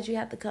 Like, why did you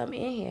have to come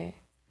in here?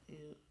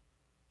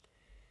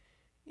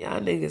 Y'all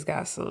niggas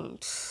got some...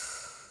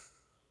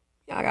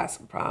 Y'all got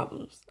some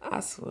problems. I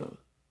swear.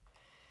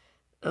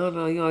 I don't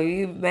know.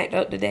 You mic'd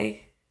up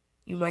today?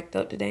 You mic'd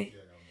up today?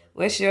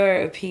 What's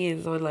your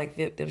opinions on, like,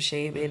 victim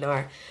shaming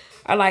or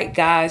like,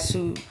 guys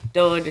who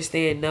don't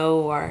understand no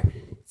or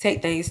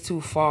take things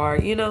too far,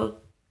 you know?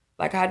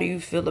 Like, how do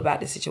you feel about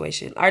the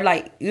situation? Or,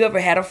 like, you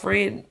ever had a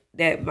friend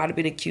that might have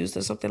been accused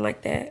of something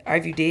like that? Or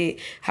if you did,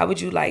 how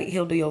would you, like,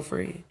 handle your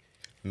friend?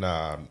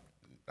 Nah,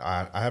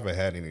 I haven't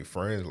had any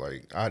friends.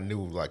 Like, I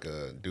knew, like,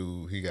 a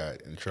dude, he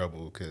got in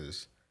trouble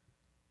because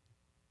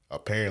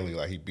apparently,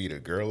 like, he beat a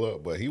girl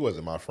up, but he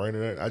wasn't my friend or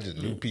that. I just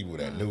knew people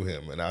that knew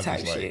him. And I was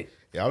just like, shit.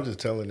 Yeah, I was just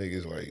telling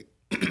niggas, like,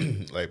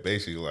 like,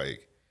 basically,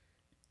 like,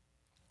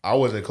 I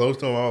wasn't close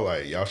to him. I was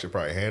like, y'all should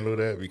probably handle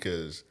that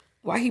because...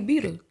 Why he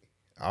beat her?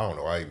 I don't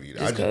know why he beat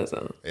her.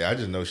 I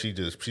just know she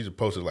just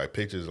posted, like,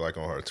 pictures, like,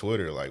 on her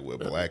Twitter, like, with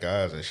black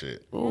eyes and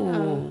shit.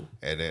 Ooh.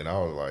 And then I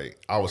was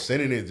like, I was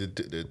sending it to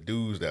the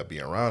dudes that be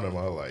around him.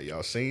 I was like,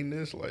 y'all seen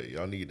this? Like,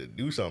 y'all need to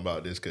do something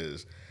about this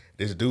because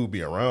this dude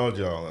be around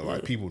y'all and,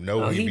 like, people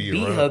know he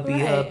be around. Beat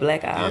her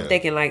black eye. I'm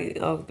thinking, like,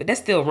 oh, but that's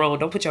still wrong.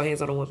 Don't put your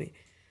hands on a woman.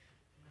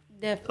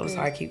 Definitely. I'm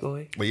sorry, keep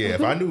going. But yeah,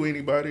 if I knew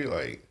anybody,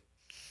 like,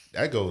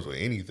 that goes with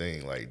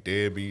anything, like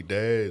deadbeat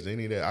dads,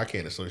 any of that. I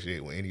can't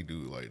associate with any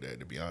dude like that,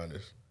 to be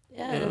honest.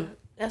 Yeah,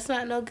 that's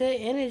not no good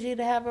energy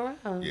to have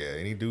around. Yeah,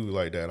 any dude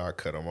like that, I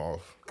cut him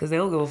off. Because they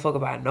don't give a fuck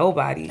about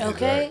nobody.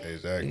 Okay.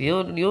 Exactly. You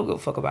don't give a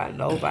fuck about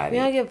nobody.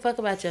 You don't give a fuck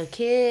about your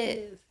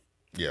kids.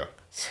 Yeah.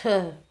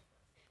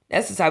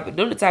 That's the type of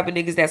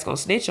niggas that's gonna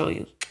snitch on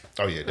you.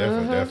 Oh yeah,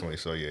 definitely.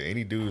 So yeah,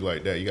 any dude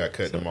like that, you gotta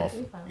cut them off.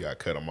 You gotta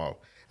cut them off.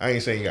 I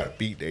ain't saying you gotta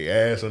beat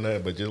their ass on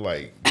that, but just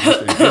like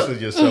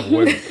distance yourself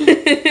away.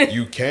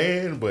 You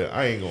can, but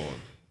I ain't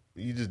going.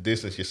 You just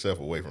distance yourself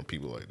away from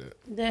people like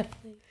that.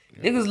 Definitely.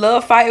 Niggas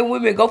love fighting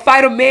women. Go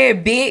fight a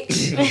man,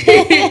 bitch.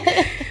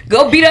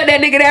 Go beat up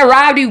that nigga that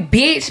robbed you,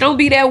 bitch. Don't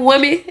be that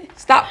woman.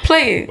 Stop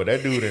playing. But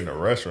that dude in the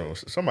restroom,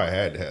 somebody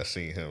had to have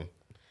seen him.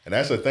 And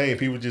that's the thing.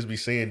 People just be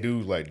seeing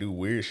dudes like do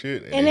weird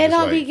shit, and they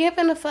don't be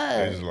giving a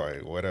fuck. It's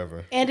like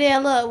whatever. And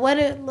then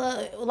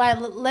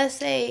let's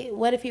say,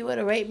 what if he would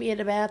have raped me in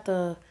the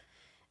bathroom?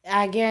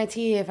 I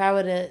guarantee if I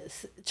would have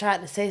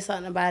tried to say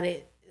something about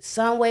it,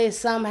 some way,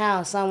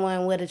 somehow,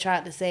 someone would have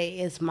tried to say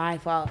it's my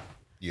fault.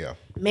 Yeah.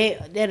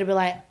 They'd be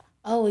like,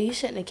 oh, well, you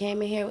shouldn't have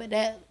came in here with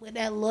that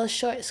little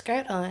short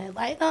skirt on.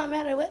 Like, it don't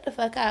matter what the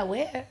fuck I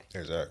wear.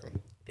 Exactly.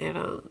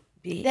 Bitch.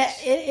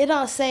 It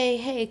don't say,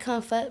 hey,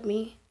 come fuck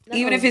me. No.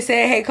 Even if it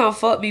said, hey, come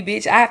fuck me,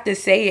 bitch, I have to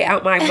say it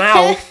out my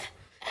mouth.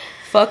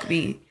 Fuck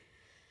me.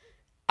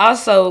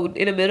 Also,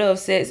 in the middle of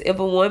sex, if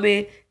a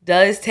woman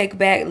does take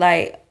back,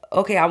 like,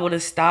 okay, I want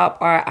to stop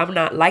or I'm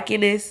not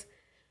liking this,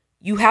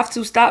 you have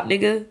to stop,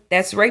 nigga.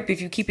 That's rape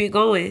if you keep it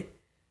going.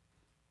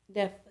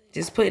 Definitely.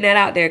 Just putting that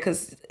out there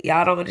because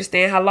y'all don't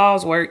understand how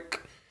laws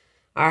work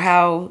or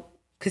how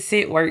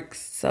consent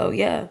works. So,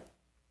 yeah.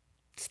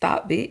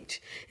 Stop, bitch.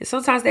 And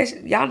sometimes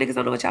y'all niggas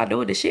don't know what y'all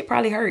doing. The shit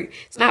probably hurt.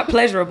 It's not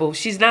pleasurable.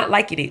 She's not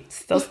liking it.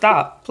 So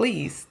stop,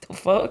 please. The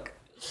fuck.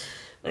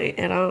 Like,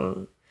 and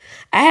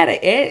I had an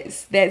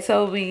ex that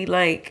told me,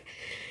 like,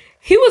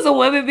 he was a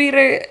woman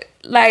beater.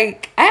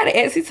 Like, I had an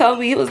ex, he told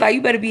me, he was like,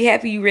 you better be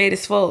happy you red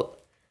as fuck.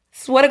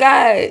 Swear to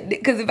God.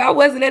 Because if I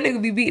wasn't, that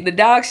nigga be beating the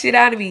dog shit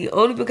out of me.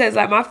 Only because,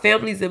 like, my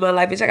family's in my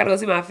life. Bitch, I gotta go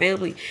see my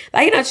family.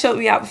 Like, he done choked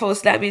me out before,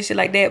 slapped me and shit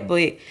like that.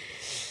 But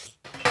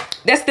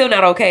that's still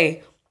not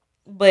okay.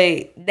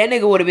 But that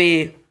nigga would have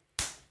been,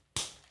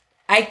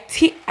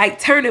 I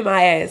turned in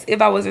my ass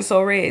if I wasn't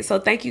so red. So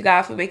thank you,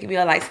 God, for making me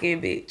a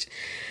light-skinned bitch.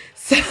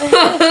 So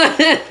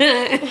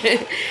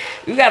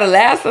you gotta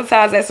laugh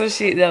sometimes at some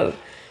shit, though.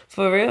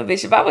 For real,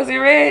 bitch. If I wasn't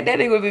red, that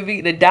nigga would be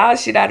beating the dog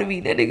shit out of me.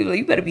 That nigga like,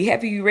 you better be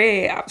happy you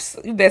red.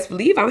 You best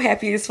believe I'm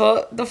happy as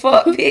fuck. The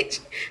fuck, bitch.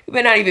 You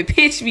better not even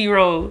pitch me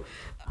wrong.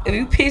 If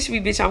you pitch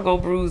me, bitch, I'm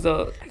gonna bruise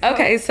up.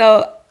 Okay,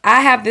 so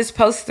I have this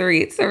post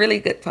 3. It's a really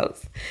good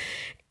post.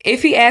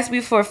 If he asked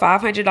me for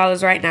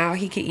 $500 right now,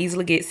 he can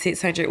easily get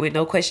 $600 with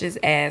no questions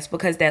asked,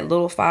 because that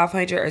little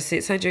 $500 or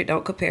 $600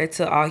 don't compare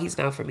to all he's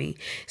done for me.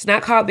 It's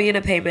not called being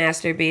a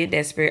paymaster, being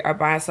desperate, or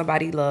buying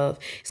somebody love.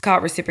 It's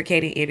called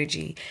reciprocating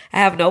energy. I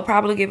have no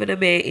problem giving a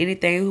man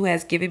anything who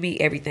has given me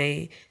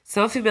everything.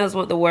 Some females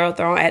want the world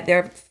thrown at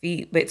their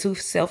feet, but too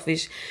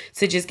selfish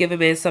to just give a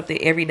man something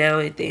every now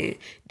and then.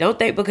 Don't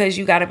think because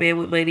you got a man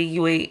with money,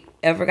 you ain't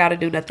ever got to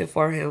do nothing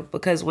for him,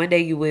 because one day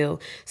you will.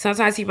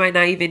 Sometimes he might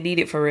not even need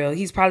it for real.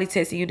 He's probably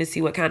testing you to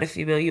see what kind of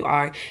female you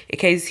are in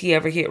case he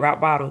ever hit rock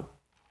bottom.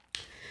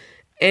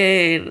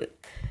 And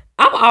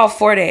I'm all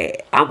for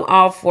that. I'm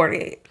all for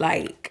that.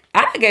 Like,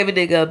 I done gave a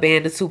nigga a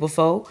band or two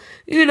before.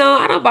 You know,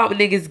 I done bought my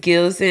niggas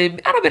gifts,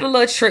 and I done been a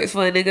little trick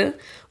for a nigga.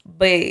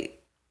 But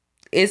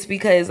it's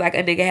because, like,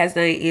 a nigga has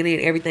done any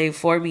and everything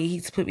for me.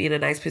 He's put me in a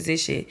nice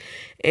position.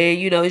 And,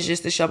 you know, it's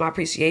just to show my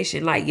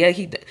appreciation. Like, yeah,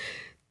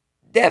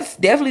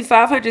 definitely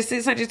 500,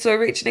 600 to a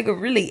rich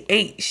nigga really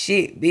ain't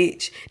shit,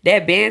 bitch.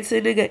 That band to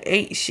a nigga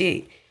ain't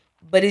shit.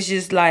 But it's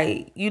just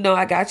like, you know,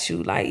 I got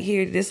you. Like,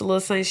 here, this little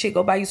son shit,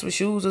 go buy you some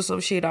shoes or some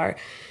shit. Or,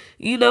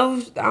 you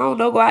know, I don't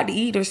know, go out to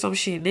eat or some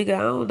shit, nigga. I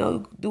don't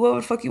know. Do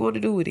whatever the fuck you want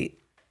to do with it.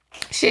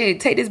 Shit,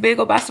 take this band,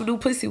 go buy some new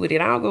pussy with it.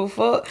 I don't give a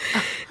fuck.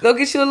 Go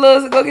get your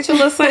little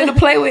something to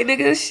play with,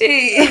 nigga.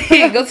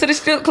 Shit. Go to the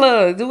strip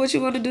club. Do what you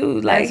want to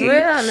do. Like, that's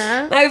real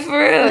now. Like, for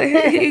real.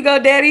 Here you go,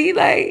 daddy.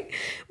 Like,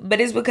 but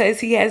it's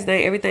because he has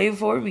done everything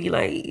for me.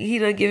 Like, he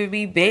done given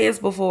me bands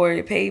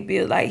before, paid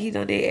bills. Like, he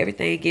done did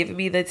everything, giving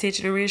me the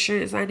attention and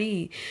reassurance I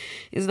need.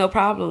 It's no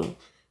problem.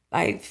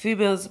 Like,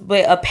 females,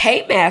 but a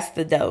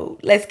paymaster though.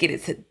 Let's get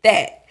into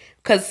that.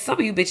 Cause some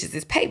of you bitches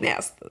is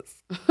paymasters.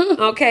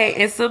 Okay,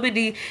 and some of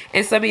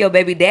your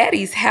baby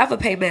daddies have a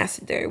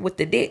paymaster with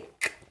the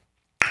dick.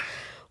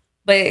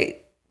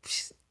 But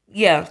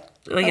yeah.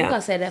 I'm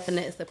gonna say that for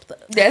next episode.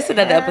 That's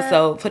another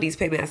episode for these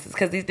paymasters,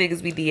 because these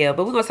niggas be DL.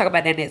 But we're gonna talk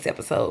about that next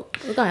episode.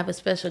 We're gonna have a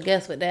special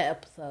guest with that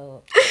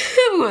episode.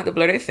 We're gonna have to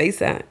blur their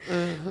face out.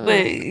 Mm-hmm.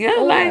 But yeah,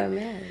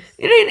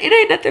 it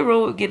ain't nothing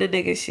wrong with getting a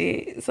nigga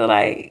shit. So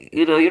like,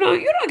 you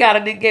don't gotta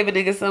give a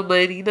nigga some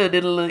money,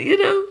 you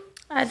know.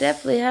 I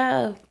definitely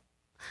have.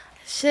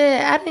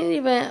 Shit, I didn't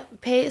even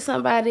pay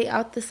somebody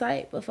off the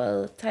site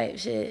before type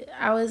shit.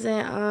 I was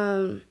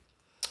in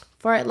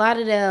Fort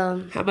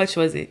Lauderdale. How much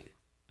was it?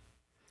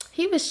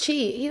 He was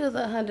cheap. He was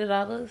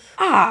 $100.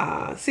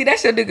 Ah, see,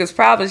 that's your nigga's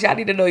problems. Y'all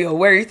need to know your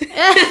worth.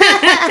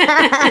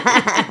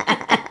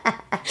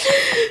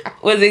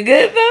 Was it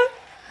good though?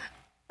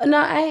 No,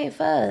 I ain't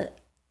fucked.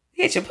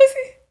 Hit your pussy?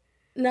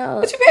 No.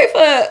 What you pay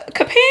for a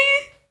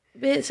companion?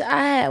 Bitch,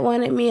 I had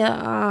wanted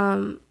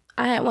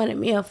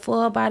me a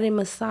full body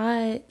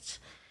massage,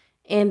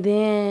 and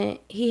then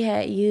he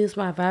had used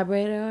my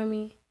vibrator on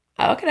me.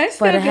 Oh, okay, that's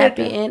still good. For the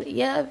happy end,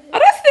 yeah. Oh,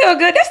 that's still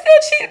good. That's still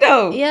cheap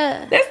though.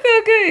 Yeah, that's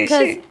still good.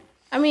 Shit.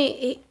 I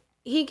mean,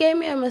 he gave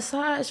me a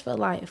massage for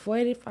like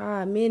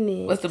 45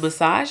 minutes. Was the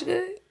massage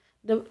good?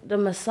 The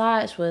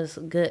massage was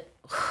good.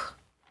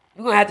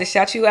 We're gonna have to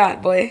shout you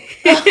out, boy.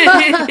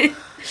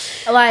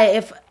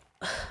 Like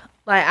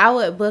I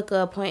would book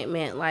an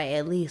appointment like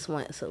at least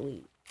once a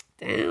week.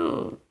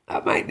 Damn. I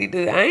might need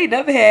to. I ain't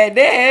never had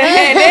that. I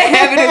had that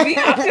happen to me.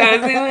 I'm trying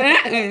to see what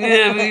happens.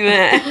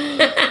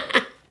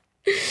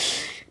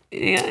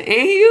 Yeah, and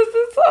he used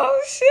to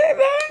talk shit,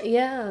 man.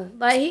 Yeah,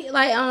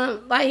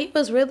 he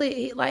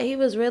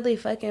was really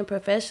fucking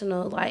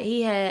professional. Like,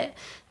 he had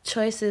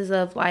choices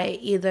of like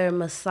either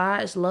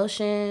massage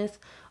lotions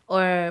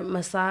or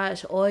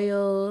massage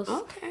oils.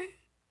 Okay.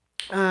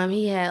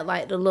 He had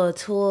like the little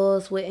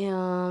tools with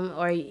him,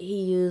 or he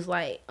used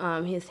like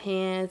his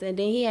hands, and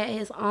then he had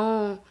his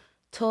own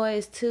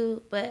toys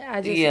too, but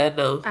I had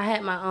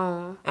my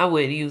own. I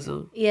wouldn't use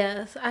them.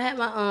 Yes, I had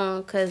my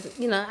own, because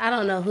I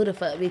don't know who the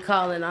fuck be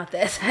calling off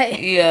that site.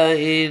 Yeah,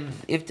 and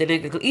if the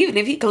nigga, even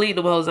if he cleaned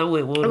them hoes, I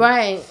wouldn't want them.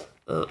 Right.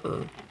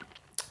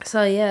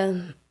 So yeah,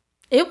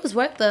 it was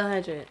worth the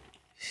 $100.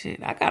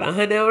 Shit, I got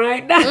 100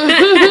 right now.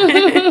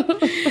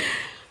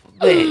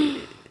 But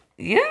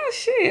yeah,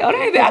 shit. Oh,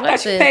 I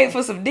thought you paid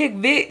for some dick,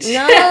 bitch.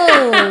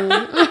 No.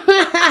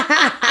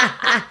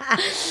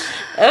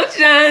 I'm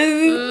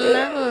trying.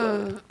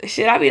 No.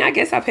 Shit, I mean, I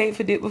guess I paid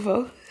for dick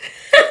before.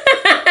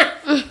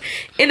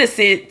 In a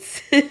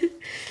sense.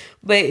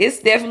 But it's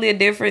definitely a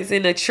difference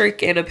in a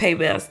trick and a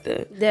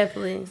paymaster.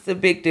 Definitely. It's a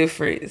big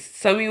difference.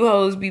 Some of you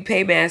hoes be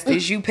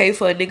paymasters. You pay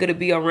for a nigga to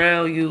be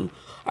around you.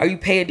 Or you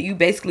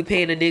basically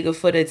paying a nigga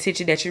for the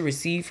attention that you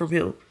receive from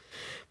him.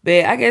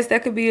 But I guess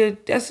that could be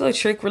that's a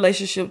trick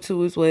relationship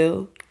too as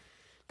well.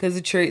 Cause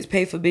the tricks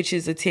pay for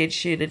bitches'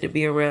 attention and to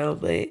be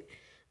around. But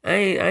I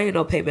ain't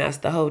no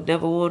paymaster hoe.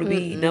 Never want to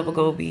be. Never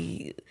gonna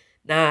be.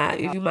 Nah,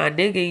 if you my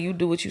nigga, you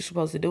do what you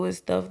supposed to do and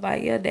stuff.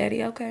 Like, yeah,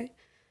 daddy, okay.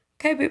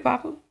 Okay, big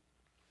papa.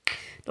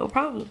 No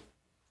problem.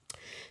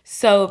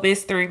 So,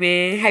 Miss Three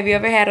Man, have you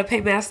ever had a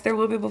paymaster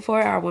woman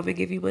before, or a woman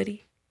give you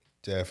money?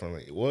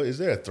 Definitely. Well, is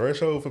there a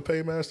threshold for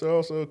paymaster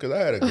also? Because I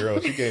had a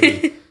girl, she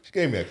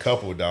gave me a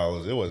couple of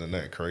dollars. It wasn't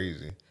that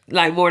crazy.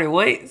 Like more than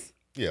once?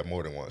 Yeah,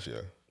 more than once.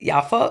 Yeah.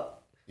 Y'all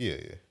fuck? Yeah.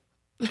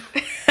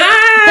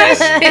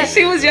 gosh,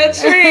 she was your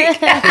trick.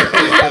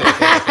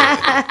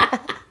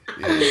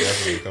 Yeah,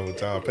 definitely a couple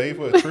times. Pay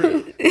for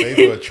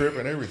a trip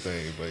and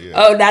everything. But yeah.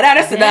 Oh, that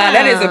is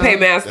a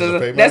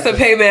paymaster. That's a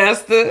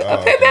paymaster. Oh, A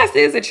paymaster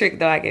is a trick,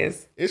 though, I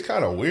guess. It's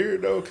kind of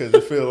weird though, because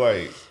it feel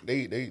like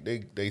they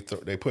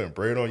putting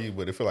bread on you,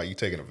 but it feel like you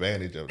taking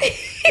advantage of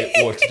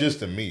it. Or it's just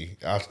to me,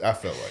 I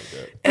felt like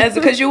that. That's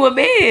because you a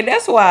man.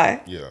 That's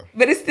why. Yeah.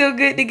 But it's still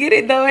good to get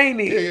it, though,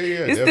 ain't it? Yeah.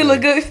 It's definitely. still a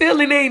good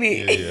feeling, ain't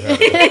it?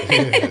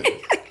 Yeah.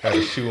 Had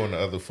a shoe on the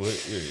other foot.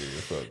 Yeah,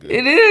 it felt good.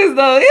 It is,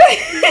 though.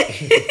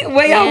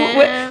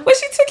 Where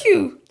she took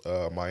you?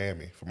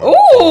 Miami. For my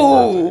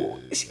Ooh,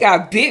 she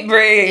got big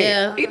bread.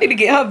 Yeah. You need to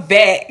get her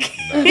back.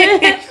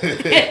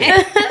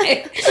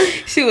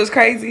 She was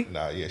crazy.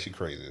 Nah, yeah, she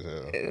crazy as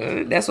hell.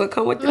 That's what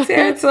come with the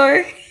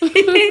territory.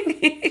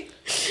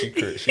 She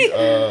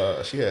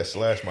had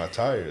slashed my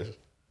tires.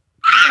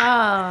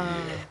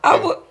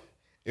 Oh.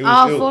 It was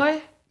All still,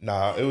 four?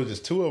 Nah, it was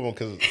just two of them.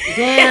 Cause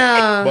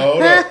Damn. but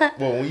hold up.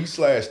 Well, when you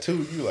slash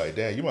two, you like,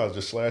 damn, you might as well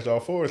just slash all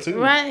four too.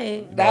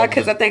 Right. Nah,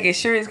 because I think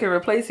insurance can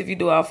replace if you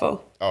do all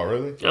four. Oh,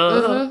 really?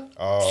 Uh-huh.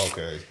 Oh,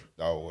 okay.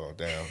 Oh, well,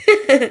 damn.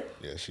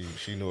 Yeah,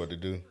 she knew what to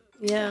do.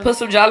 Yeah. Put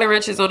some Jolly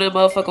Ranchers on that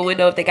motherfucking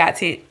window if they got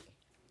tint.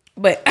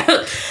 But you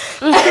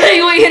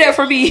ain't hear that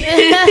from me.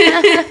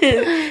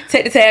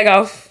 Take the tag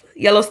off.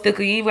 Yellow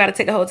sticker. You ain't got to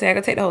take the whole tag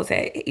or take the whole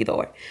tag. Either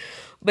way.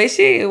 But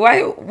shit,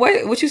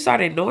 what you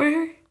started ignoring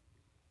her?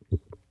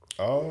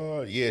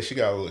 Yeah, she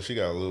got a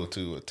little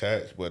too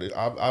attached, but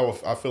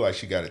I feel like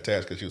she got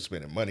attached because she was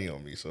spending money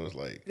on me. So it's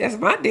like That's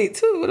my dick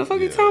too. What the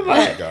fuck you talking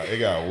about? it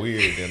got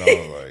weird. Then I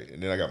was like,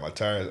 and then I got my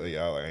tires. I was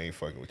like, I ain't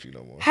fucking with you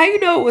no more. How you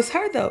know it was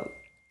her though?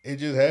 It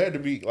just had to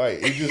be like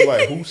it's just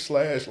like who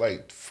slashed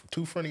like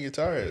two front of your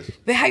tires.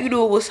 But how you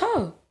know it was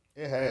her?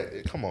 It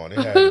had to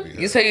be. Her.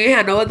 You say you ain't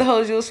had no other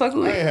hoes you was fucking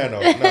I with? ain't had no.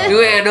 Nah,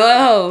 You ain't had no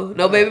other hoe?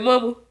 No baby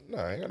mama?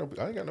 Nah, I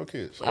ain't got no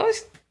kids. I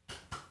was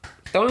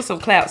throwing some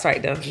claps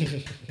right there. Yeah.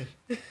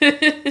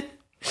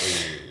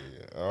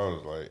 I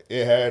was like,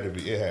 it had to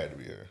be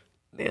her.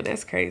 Man,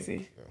 that's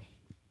crazy.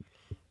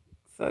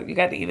 So you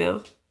got the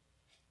email?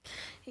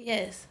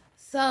 Yes.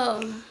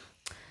 So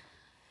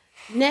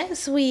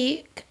next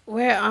week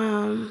we're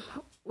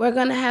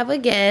gonna have a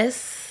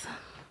guest,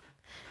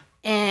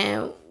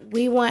 and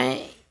we want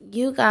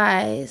you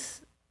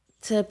guys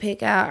to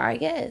pick out our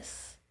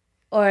guests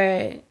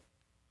or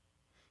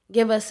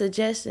give us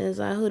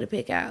suggestions on who to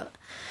pick out.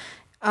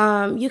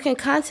 You can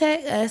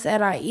contact us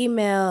at our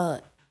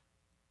email,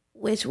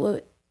 which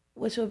will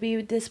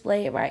be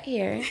displayed right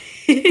here.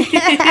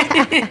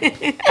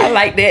 I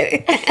like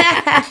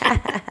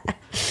that.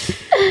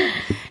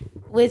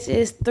 Which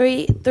is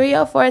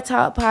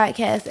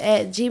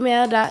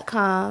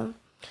 304talkpodcast@gmail.com.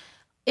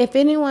 If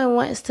anyone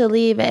wants to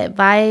leave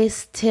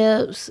advice,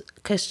 tips,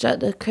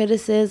 constructive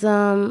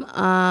criticism,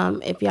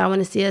 if y'all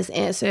want to see us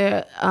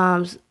answer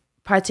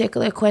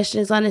particular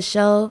questions on the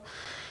show,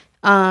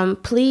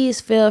 please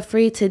feel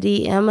free to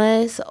DM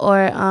us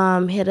or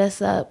hit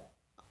us up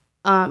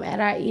at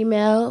our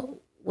email,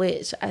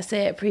 which I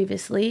said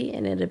previously,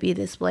 and it'll be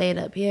displayed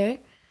up here.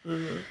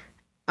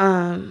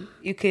 Mm-hmm.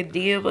 You can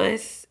DM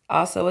us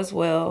also as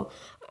well,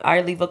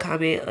 or leave a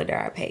comment under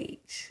our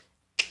page.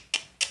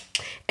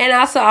 And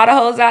also, all the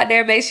hoes out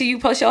there, make sure you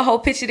post your whole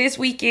picture this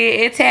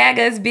weekend and tag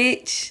us,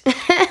 bitch.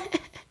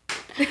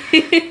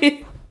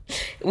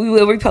 We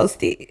will repost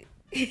it.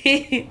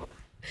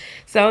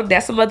 So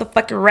that's a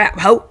motherfucking rap,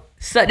 hoe.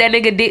 Suck that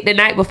nigga dick the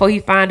night before he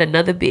find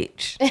another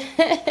bitch.